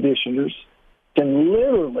seal conditioners can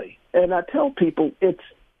literally, and I tell people, if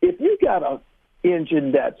you got an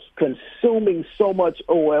engine that's consuming so much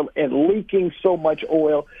oil and leaking so much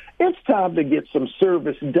oil, it's time to get some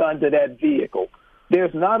service done to that vehicle.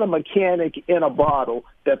 There's not a mechanic in a bottle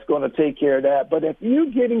that's going to take care of that. But if you're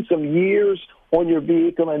getting some years on your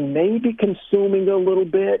vehicle and maybe consuming a little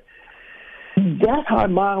bit, that high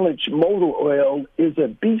mileage motor oil is a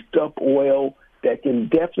beefed up oil that can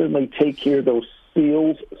definitely take care of those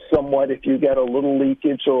seals somewhat if you got a little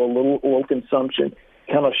leakage or a little oil consumption,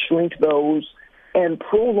 kind of shrink those and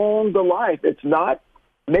prolong the life. It's not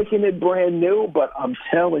making it brand new, but I'm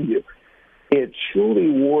telling you, it truly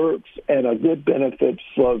works and a good benefit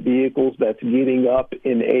for vehicles that's getting up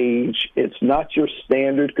in age. It's not your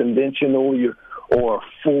standard conventional or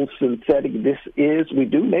full synthetic. We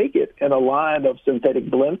do make it in a line of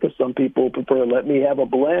synthetic blend because some people prefer let me have a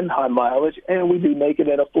blend high mileage, and we do make it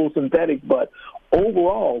at a full synthetic. But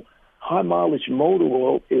overall, high mileage motor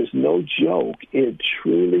oil is no joke. It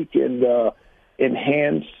truly can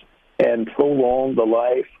enhance and prolong the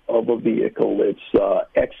life of a vehicle. It's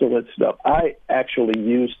excellent stuff. I actually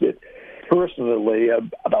used it personally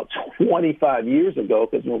about 25 years ago,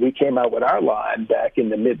 because when we came out with our line back in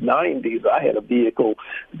the mid-'90s, I had a vehicle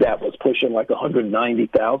that was pushing like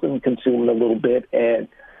 190,000, consuming a little bit, and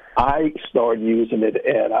I started using it,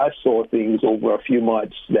 and I saw things over a few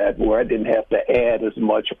months where I didn't have to add as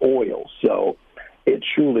much oil. So it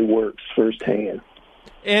truly works firsthand.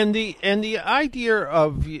 And the idea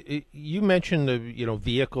of, you mentioned the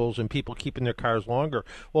vehicles and people keeping their cars longer.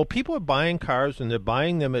 Well, people are buying cars and they're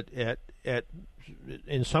buying them at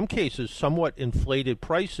in some cases somewhat inflated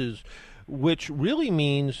prices, which really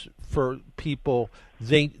means for people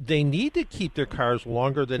they need to keep their cars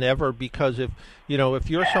longer than ever, because if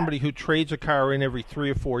you're somebody who trades a car in every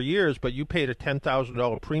 3 or 4 years, but you paid a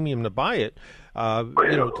 $10,000 premium to buy it,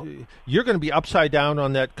 you're going to be upside down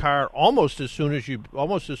on that car almost as soon as you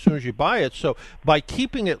buy it. So by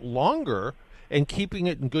keeping it longer and keeping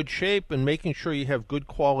it in good shape and making sure you have good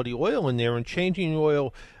quality oil in there and changing the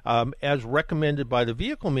oil as recommended by the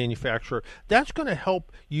vehicle manufacturer, that's going to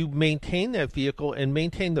help you maintain that vehicle and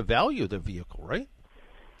maintain the value of the vehicle, right?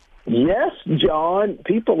 Yes, John.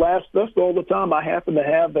 People ask us all the time. I happen to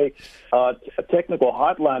have a technical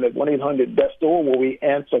hotline at 1-800-BEST-OIL where we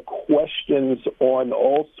answer questions on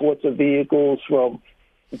all sorts of vehicles, from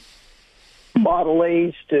model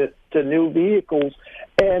age to new vehicles.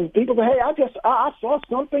 And people say, hey, I saw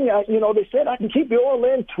something, they said I can keep the oil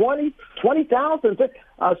in 20,000.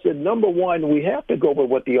 I said, number one, we have to go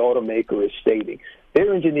with what the automaker is stating.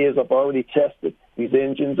 Their engineers have already tested these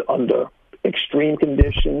engines under extreme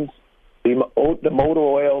conditions. The motor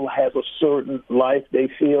oil has a certain life, they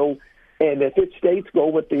feel, and if it states go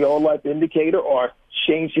with the oil life indicator or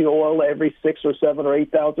change the oil every 6 or 7 or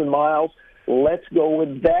 8,000 miles, let's go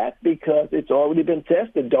with that because it's already been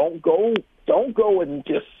tested. Don't go and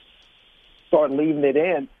just start leaving it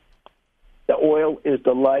in. The oil is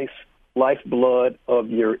the lifeblood of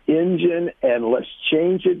your engine, and let's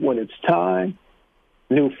change it when it's time.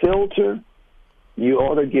 New filter. You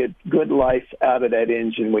ought to get good life out of that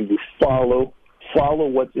engine when you follow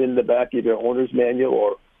what's in the back of your owner's manual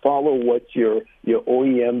or follow what your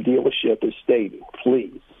OEM dealership is stating,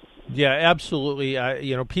 please. Yeah, absolutely.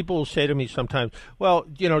 People will say to me sometimes, well,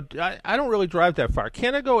 I don't really drive that far.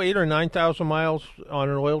 Can't I go 8,000 or 9,000 miles on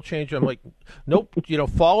an oil change? I'm like, nope.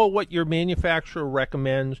 Follow what your manufacturer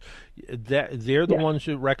recommends. That they're the ones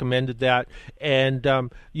who recommended that. And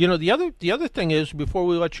the other thing is, before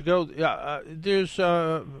we let you go, there's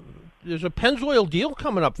a Pennzoil deal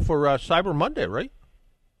coming up for Cyber Monday, right?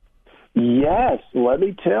 Yes, let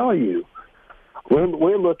me tell you.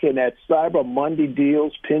 We're looking at Cyber Monday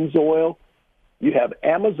deals, Pennzoil. You have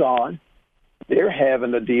Amazon. They're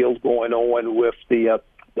having the deals going on with the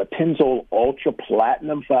Pennzoil Ultra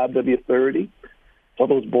Platinum 5W30. For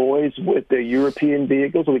those boys with the European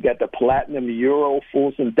vehicles, we got the Platinum Euro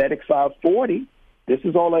Full Synthetic 540. This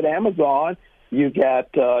is all at Amazon. You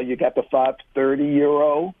got the 530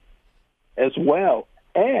 Euro as well.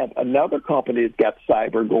 And another company that's got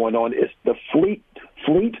cyber going on is the Fleet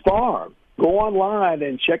Farm. Go online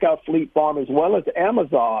and check out Fleet Farm as well as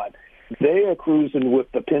Amazon. They are cruising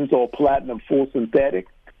with the Pennzoil Platinum Full Synthetic.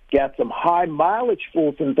 Got some high mileage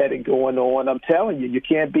full synthetic going on. I'm telling you, you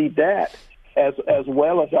can't beat that. As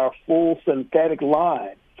well as our full synthetic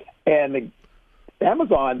line. And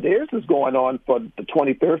Amazon, theirs is going on for the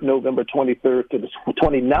 23rd, November 23rd to the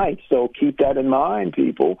 29th. So keep that in mind,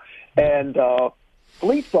 people. And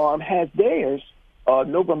Fleet Farm has theirs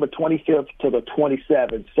November 25th to the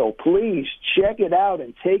 27th. So please check it out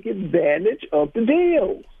and take advantage of the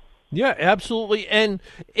deals. Yeah, absolutely. And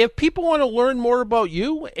if people want to learn more about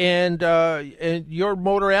you and your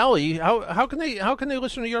Motor Alley, how can they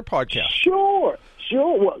listen to your podcast? Sure.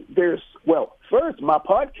 Well, first, my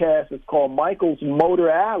podcast is called Michael's Motor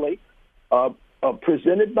Alley,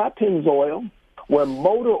 presented by Pennzoil, where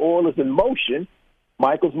motor oil is in motion.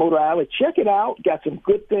 Michael's Motor Alley. Check it out. Got some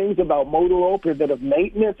good things about motor oil, preventative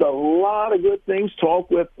maintenance, a lot of good things. Talk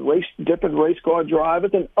with different race car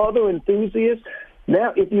drivers and other enthusiasts.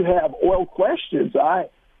 Now, if you have oil questions,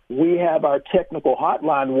 we have our technical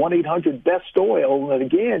hotline, 1-800-BEST-OIL. And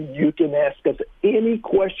again, you can ask us any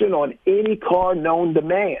question on any car known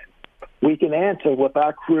demand. We can answer with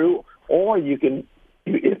our crew, or you can,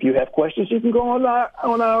 if you have questions, you can go on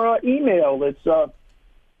our email. It's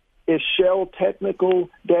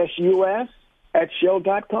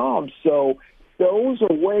shelltechnical-us@shell.com. So those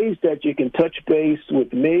are ways that you can touch base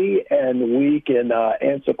with me, and we can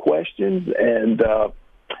answer questions and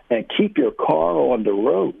keep your car on the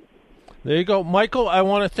road. There you go. Michael, I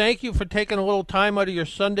want to thank you for taking a little time out of your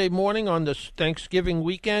Sunday morning on this Thanksgiving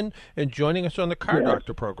weekend and joining us on the Car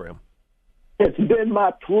Doctor program. It's been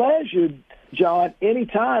my pleasure, John,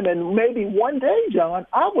 anytime. And maybe one day, John,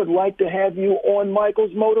 I would like to have you on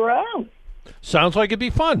Michael's Motor Alley. Sounds like it'd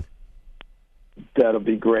be fun. That'll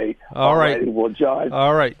be great. All right. Well, John,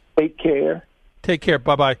 all right. Take care. Take care.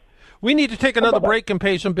 Bye-bye. We need to take another break and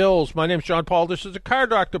pay some bills. My name's John Paul. This is the Car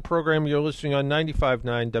Doctor program. You're listening on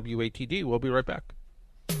 95.9 WATD. We'll be right back.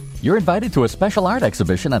 You're invited to a special art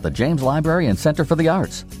exhibition at the James Library and Center for the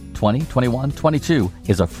Arts. 2021-22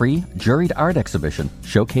 is a free, juried art exhibition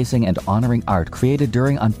showcasing and honoring art created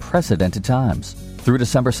during unprecedented times. Through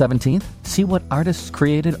December 17th, see what artists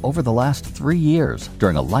created over the last 3 years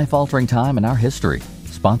during a life-altering time in our history.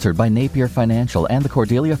 Sponsored by Napier Financial and the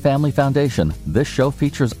Cordelia Family Foundation, this show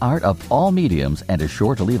features art of all mediums and is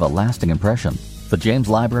sure to leave a lasting impression. The James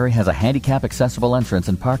Library has a handicap-accessible entrance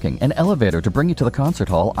and parking, an elevator to bring you to the concert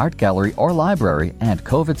hall, art gallery, or library, and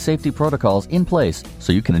COVID safety protocols in place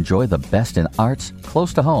so you can enjoy the best in arts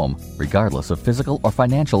close to home, regardless of physical or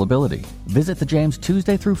financial ability. Visit the James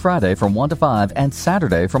Tuesday through Friday from 1 to 5 and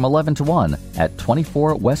Saturday from 11 to 1 at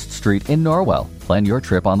 24 West Street in Norwell. Plan your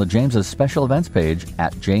trip on the James's special events page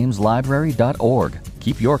at jameslibrary.org.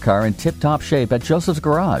 Keep your car in tip-top shape at Joseph's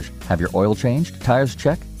Garage. Have your oil changed, tires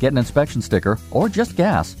checked, get an inspection sticker, or just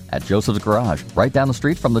gas at Joseph's Garage, right down the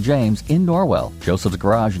street from the James in Norwell. Joseph's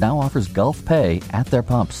Garage now offers Gulf Pay at their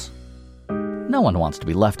pumps. No one wants to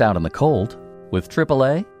be left out in the cold. With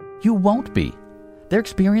AAA, you won't be. Their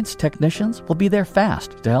experienced technicians will be there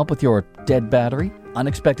fast to help with your dead battery,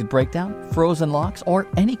 unexpected breakdown, frozen locks, or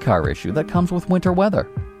any car issue that comes with winter weather.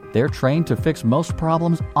 They're trained to fix most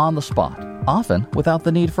problems on the spot, often without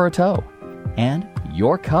the need for a tow. And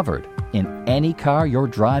you're covered in any car you're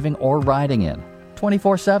driving or riding in,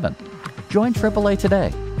 24/7. Join AAA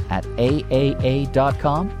today at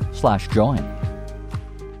aaa.com/join.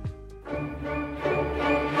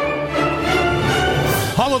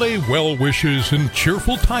 Holiday well wishes and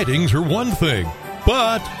cheerful tidings are one thing,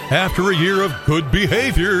 but after a year of good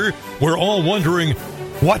behavior, we're all wondering,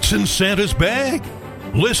 what's in Santa's bag?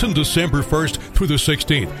 Listen December 1st through the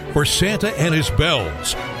 16th for Santa and his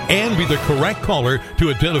bells, and be the correct caller to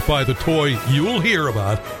identify the toy you'll hear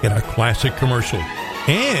about in a classic commercial.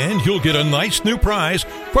 And you'll get a nice new prize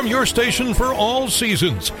from your station for all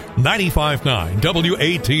seasons, 95.9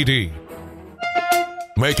 WATD.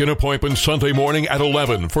 Make an appointment Sunday morning at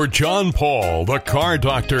 11 for John Paul, the Car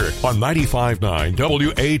Doctor, on 95.9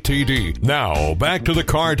 WATD. Now, back to the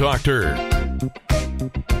Car Doctor.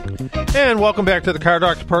 And welcome back to the Car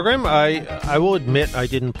Doctor program. I will admit I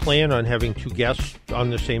didn't plan on having two guests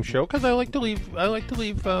on the same show because I like to leave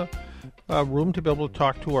room to be able to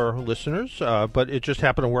talk to our listeners. But it just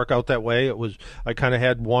happened to work out that way. I kind of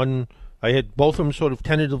had both of them sort of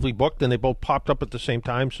tentatively booked, and they both popped up at the same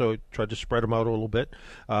time, so I tried to spread them out a little bit.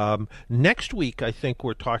 Next week, I think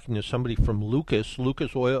we're talking to somebody from Lucas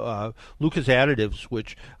Additives,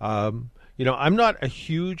 which, I'm not a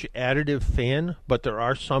huge additive fan, but there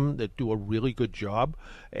are some that do a really good job,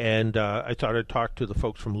 and I thought I'd talk to the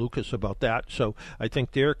folks from Lucas about that. So I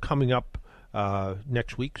think they're coming up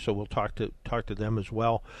next week, so we'll talk to them as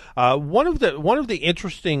well. One of the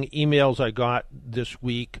interesting emails I got this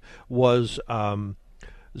week was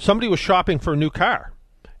somebody was shopping for a new car,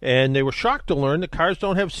 and they were shocked to learn that cars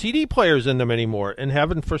don't have CD players in them anymore, and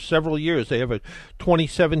haven't for several years. They have a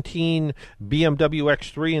 2017 BMW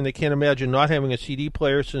X3, and they can't imagine not having a CD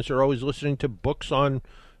player since they're always listening to books on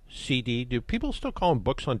CD. Do people still call them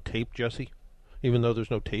books on tape, Jesse, even though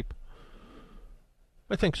there's no tape?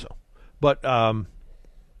 I think so. But I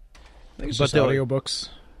think it's just audiobooks.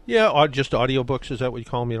 Yeah, just audiobooks. Is that what you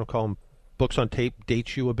call them? You don't call them books on tape?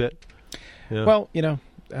 Dates you a bit. Yeah. Well,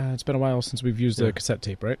 it's been a while since we've used a cassette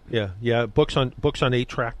tape, right? Yeah. Books on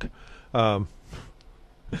 8-track. But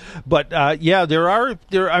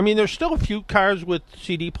there's still a few cars with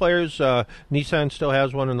CD players. Nissan still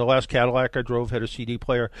has one, and the last Cadillac I drove had a CD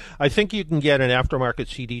player. I think you can get an aftermarket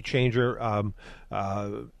CD changer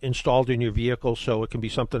installed in your vehicle, so it can be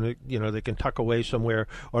something that they can tuck away somewhere,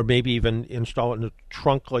 or maybe even install it in the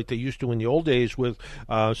trunk like they used to in the old days with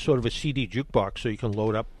sort of a CD jukebox, so you can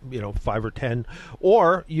load up 5 or 10.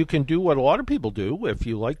 Or you can do what a lot of people do if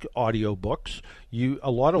you like audio books.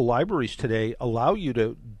 A lot of libraries today allow you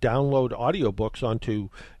to download audiobooks onto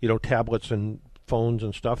tablets and phones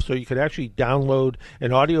and stuff, so you could actually download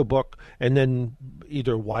an audiobook and then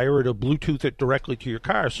either wire it or Bluetooth it directly to your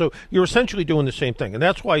car. So you're essentially doing the same thing, and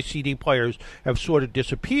that's why CD players have sort of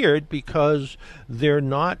disappeared, because they're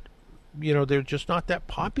not, they're just not that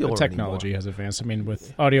popular. The technology anymore. Has advanced. I mean,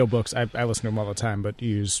 with audiobooks, I listen to them all the time, but you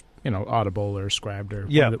use Audible or Scribd or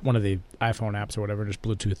one of the iPhone apps or whatever, just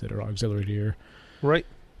Bluetooth it or auxiliary to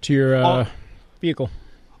your vehicle.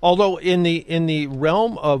 Although in the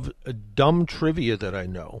realm of dumb trivia that I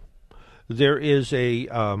know, there is a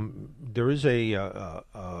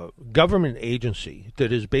government agency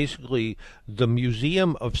that is basically the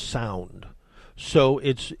Museum of Sound. So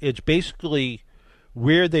it's basically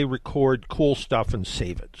where they record cool stuff and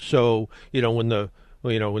save it. So when the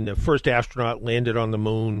first astronaut landed on the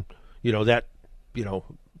moon,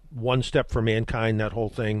 One Step for Mankind, that whole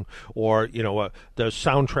thing, or the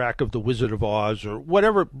soundtrack of The Wizard of Oz, or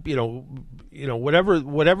whatever whatever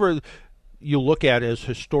you look at as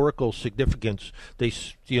historical significance.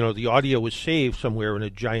 The audio was saved somewhere in a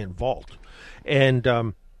giant vault,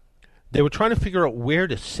 and they were trying to figure out where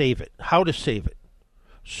to save it, how to save it.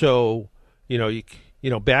 So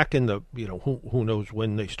back in the who knows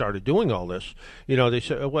when they started doing all this, they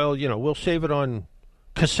said, well, we'll save it on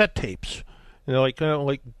cassette tapes. Like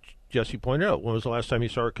Jesse pointed out, when was the last time you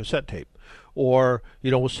saw a cassette tape? Or,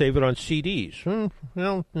 we'll save it on CDs.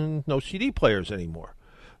 No CD players anymore.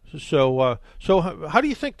 So how do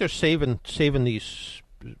you think they're saving these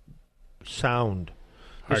sound?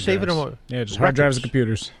 They're saving them. Just hard drives and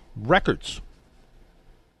computers. Records.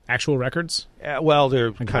 Actual records? Well,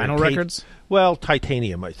 they're like vinyl records. Well,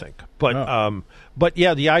 titanium, I think. But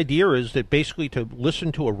yeah, the idea is that basically to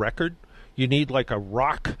listen to a record, you need like a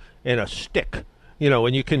rock and a stick.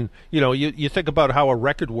 And you can, you think about how a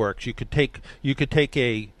record works. You could take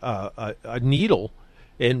a needle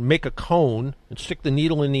and make a cone and stick the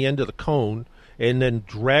needle in the end of the cone, and then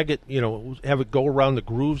drag it, have it go around the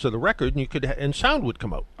grooves of the record, and sound would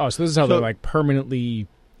come out. Oh, so this is how they're like permanently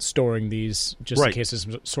storing these, just in case there's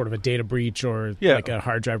sort of a data breach or like a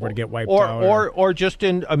hard drive were to get wiped out. Or just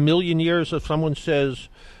in a million years, if someone says,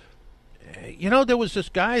 there was this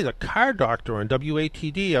guy, the Car Doctor on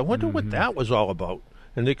WATD. I wonder what that was all about.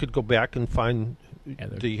 And they could go back and find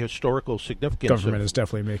the historical significance. Government is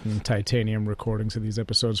definitely making titanium recordings of these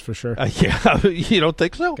episodes for sure. Yeah, you don't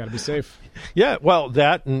think so? Got to be safe. Yeah, well,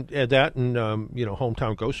 that and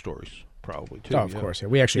hometown ghost stories probably too. Oh, of course, yeah.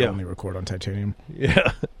 We actually only record on titanium.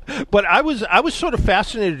 Yeah, but I was sort of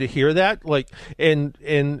fascinated to hear that, like, and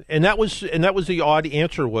that was the odd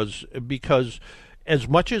answer, was because as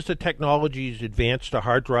much as the technology's advanced to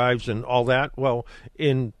hard drives and all that, well,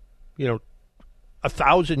 in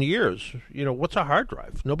 1,000 years, what's a hard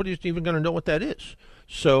drive? Nobody's even going to know what that is.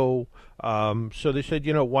 So they said,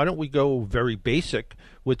 why don't we go very basic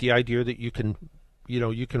with the idea that you can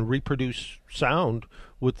reproduce sound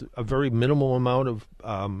with a very minimal amount of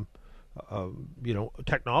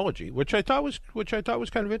technology, which I thought was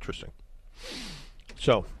kind of interesting.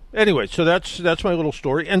 So anyway, so that's my little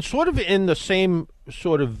story, and sort of in the same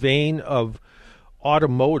sort of vein of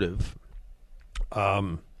automotive.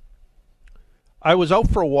 I was out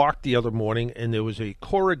for a walk the other morning, and there was a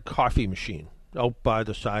Keurig coffee machine out by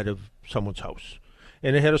the side of someone's house,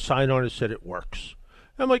 and it had a sign on it that said it works.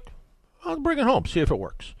 I'm like, I'll bring it home, see if it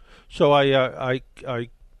works. So I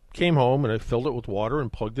came home and I filled it with water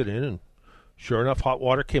and plugged it in, and sure enough, hot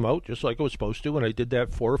water came out just like it was supposed to, and I did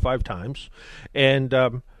that 4 or 5 times. And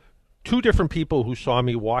 2 different people who saw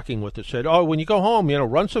me walking with it said, "Oh, when you go home,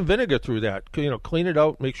 run some vinegar through that. Clean it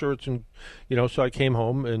out, make sure it's in." So I came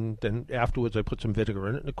home, and then afterwards I put some vinegar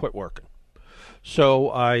in it, and it quit working.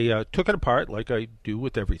 So I took it apart like I do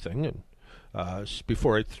with everything, and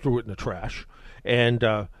before I threw it in the trash,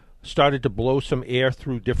 and started to blow some air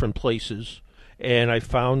through different places. And I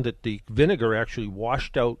found that the vinegar actually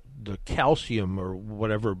washed out the calcium or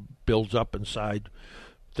whatever builds up inside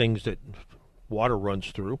things that water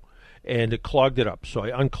runs through, and it clogged it up. So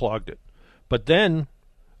I unclogged it. But then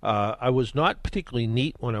I was not particularly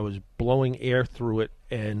neat when I was blowing air through it,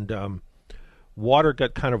 and water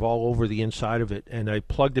got kind of all over the inside of it, and I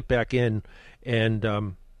plugged it back in,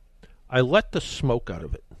 and I let the smoke out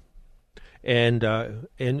of it. And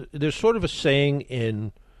there's sort of a saying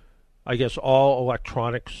in, I guess, all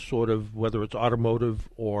electronics, sort of, whether it's automotive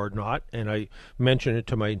or not. And I mentioned it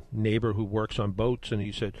to my neighbor who works on boats, and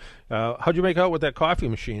he said, how'd you make out with that coffee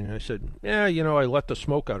machine? And I said, yeah, I let the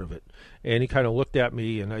smoke out of it. And he kind of looked at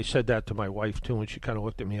me, and I said that to my wife too, and she kind of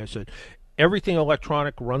looked at me. I said, everything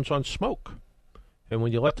electronic runs on smoke. And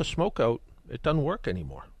when you let the smoke out, it doesn't work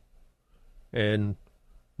anymore. And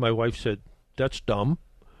my wife said, that's dumb.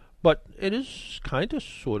 But it is kind of,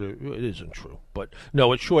 sort of, it isn't true. But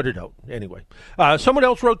no, it shorted out. Anyway, someone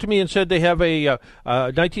else wrote to me and said they have a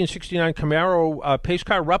 1969 Camaro pace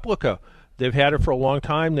car replica. They've had it for a long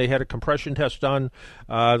time. They had a compression test done.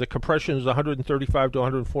 The compression is 135 to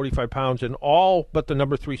 145 pounds, and all but the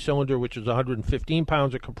number 3 cylinder, which is 115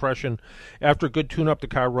 pounds of compression. After a good tune-up, the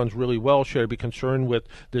car runs really well. Should I be concerned with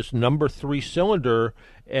this number 3 cylinder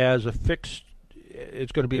as a fixed?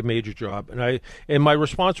 It's going to be a major job. And my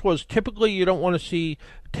response was, typically you don't want to see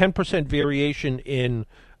 10% variation in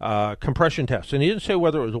compression tests. And he didn't say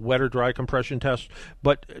whether it was a wet or dry compression test,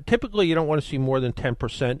 but typically you don't want to see more than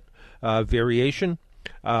 10% variation.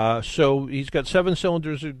 So he's got 7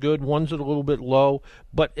 cylinders are good, one's a little bit low,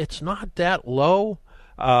 but it's not that low.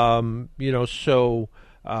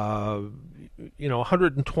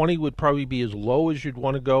 120 would probably be as low as you'd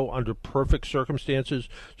want to go under perfect circumstances.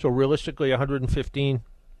 So realistically, 115,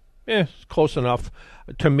 it's close enough.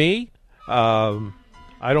 To me, I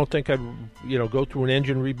don't think I'd, go through an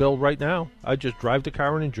engine rebuild right now. I'd just drive the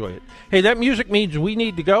car and enjoy it. Hey, that music means we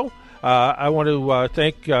need to go. I want to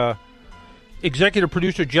thank executive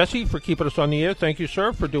producer Jesse for keeping us on the air. Thank you,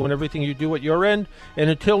 sir, for doing everything you do at your end. And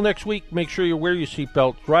until next week, make sure you wear your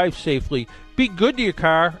seatbelt, drive safely, be good to your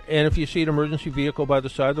car, and if you see an emergency vehicle by the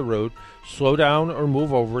side of the road, slow down or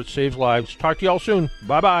move over. It saves lives. Talk to you all soon.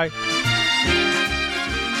 Bye-bye.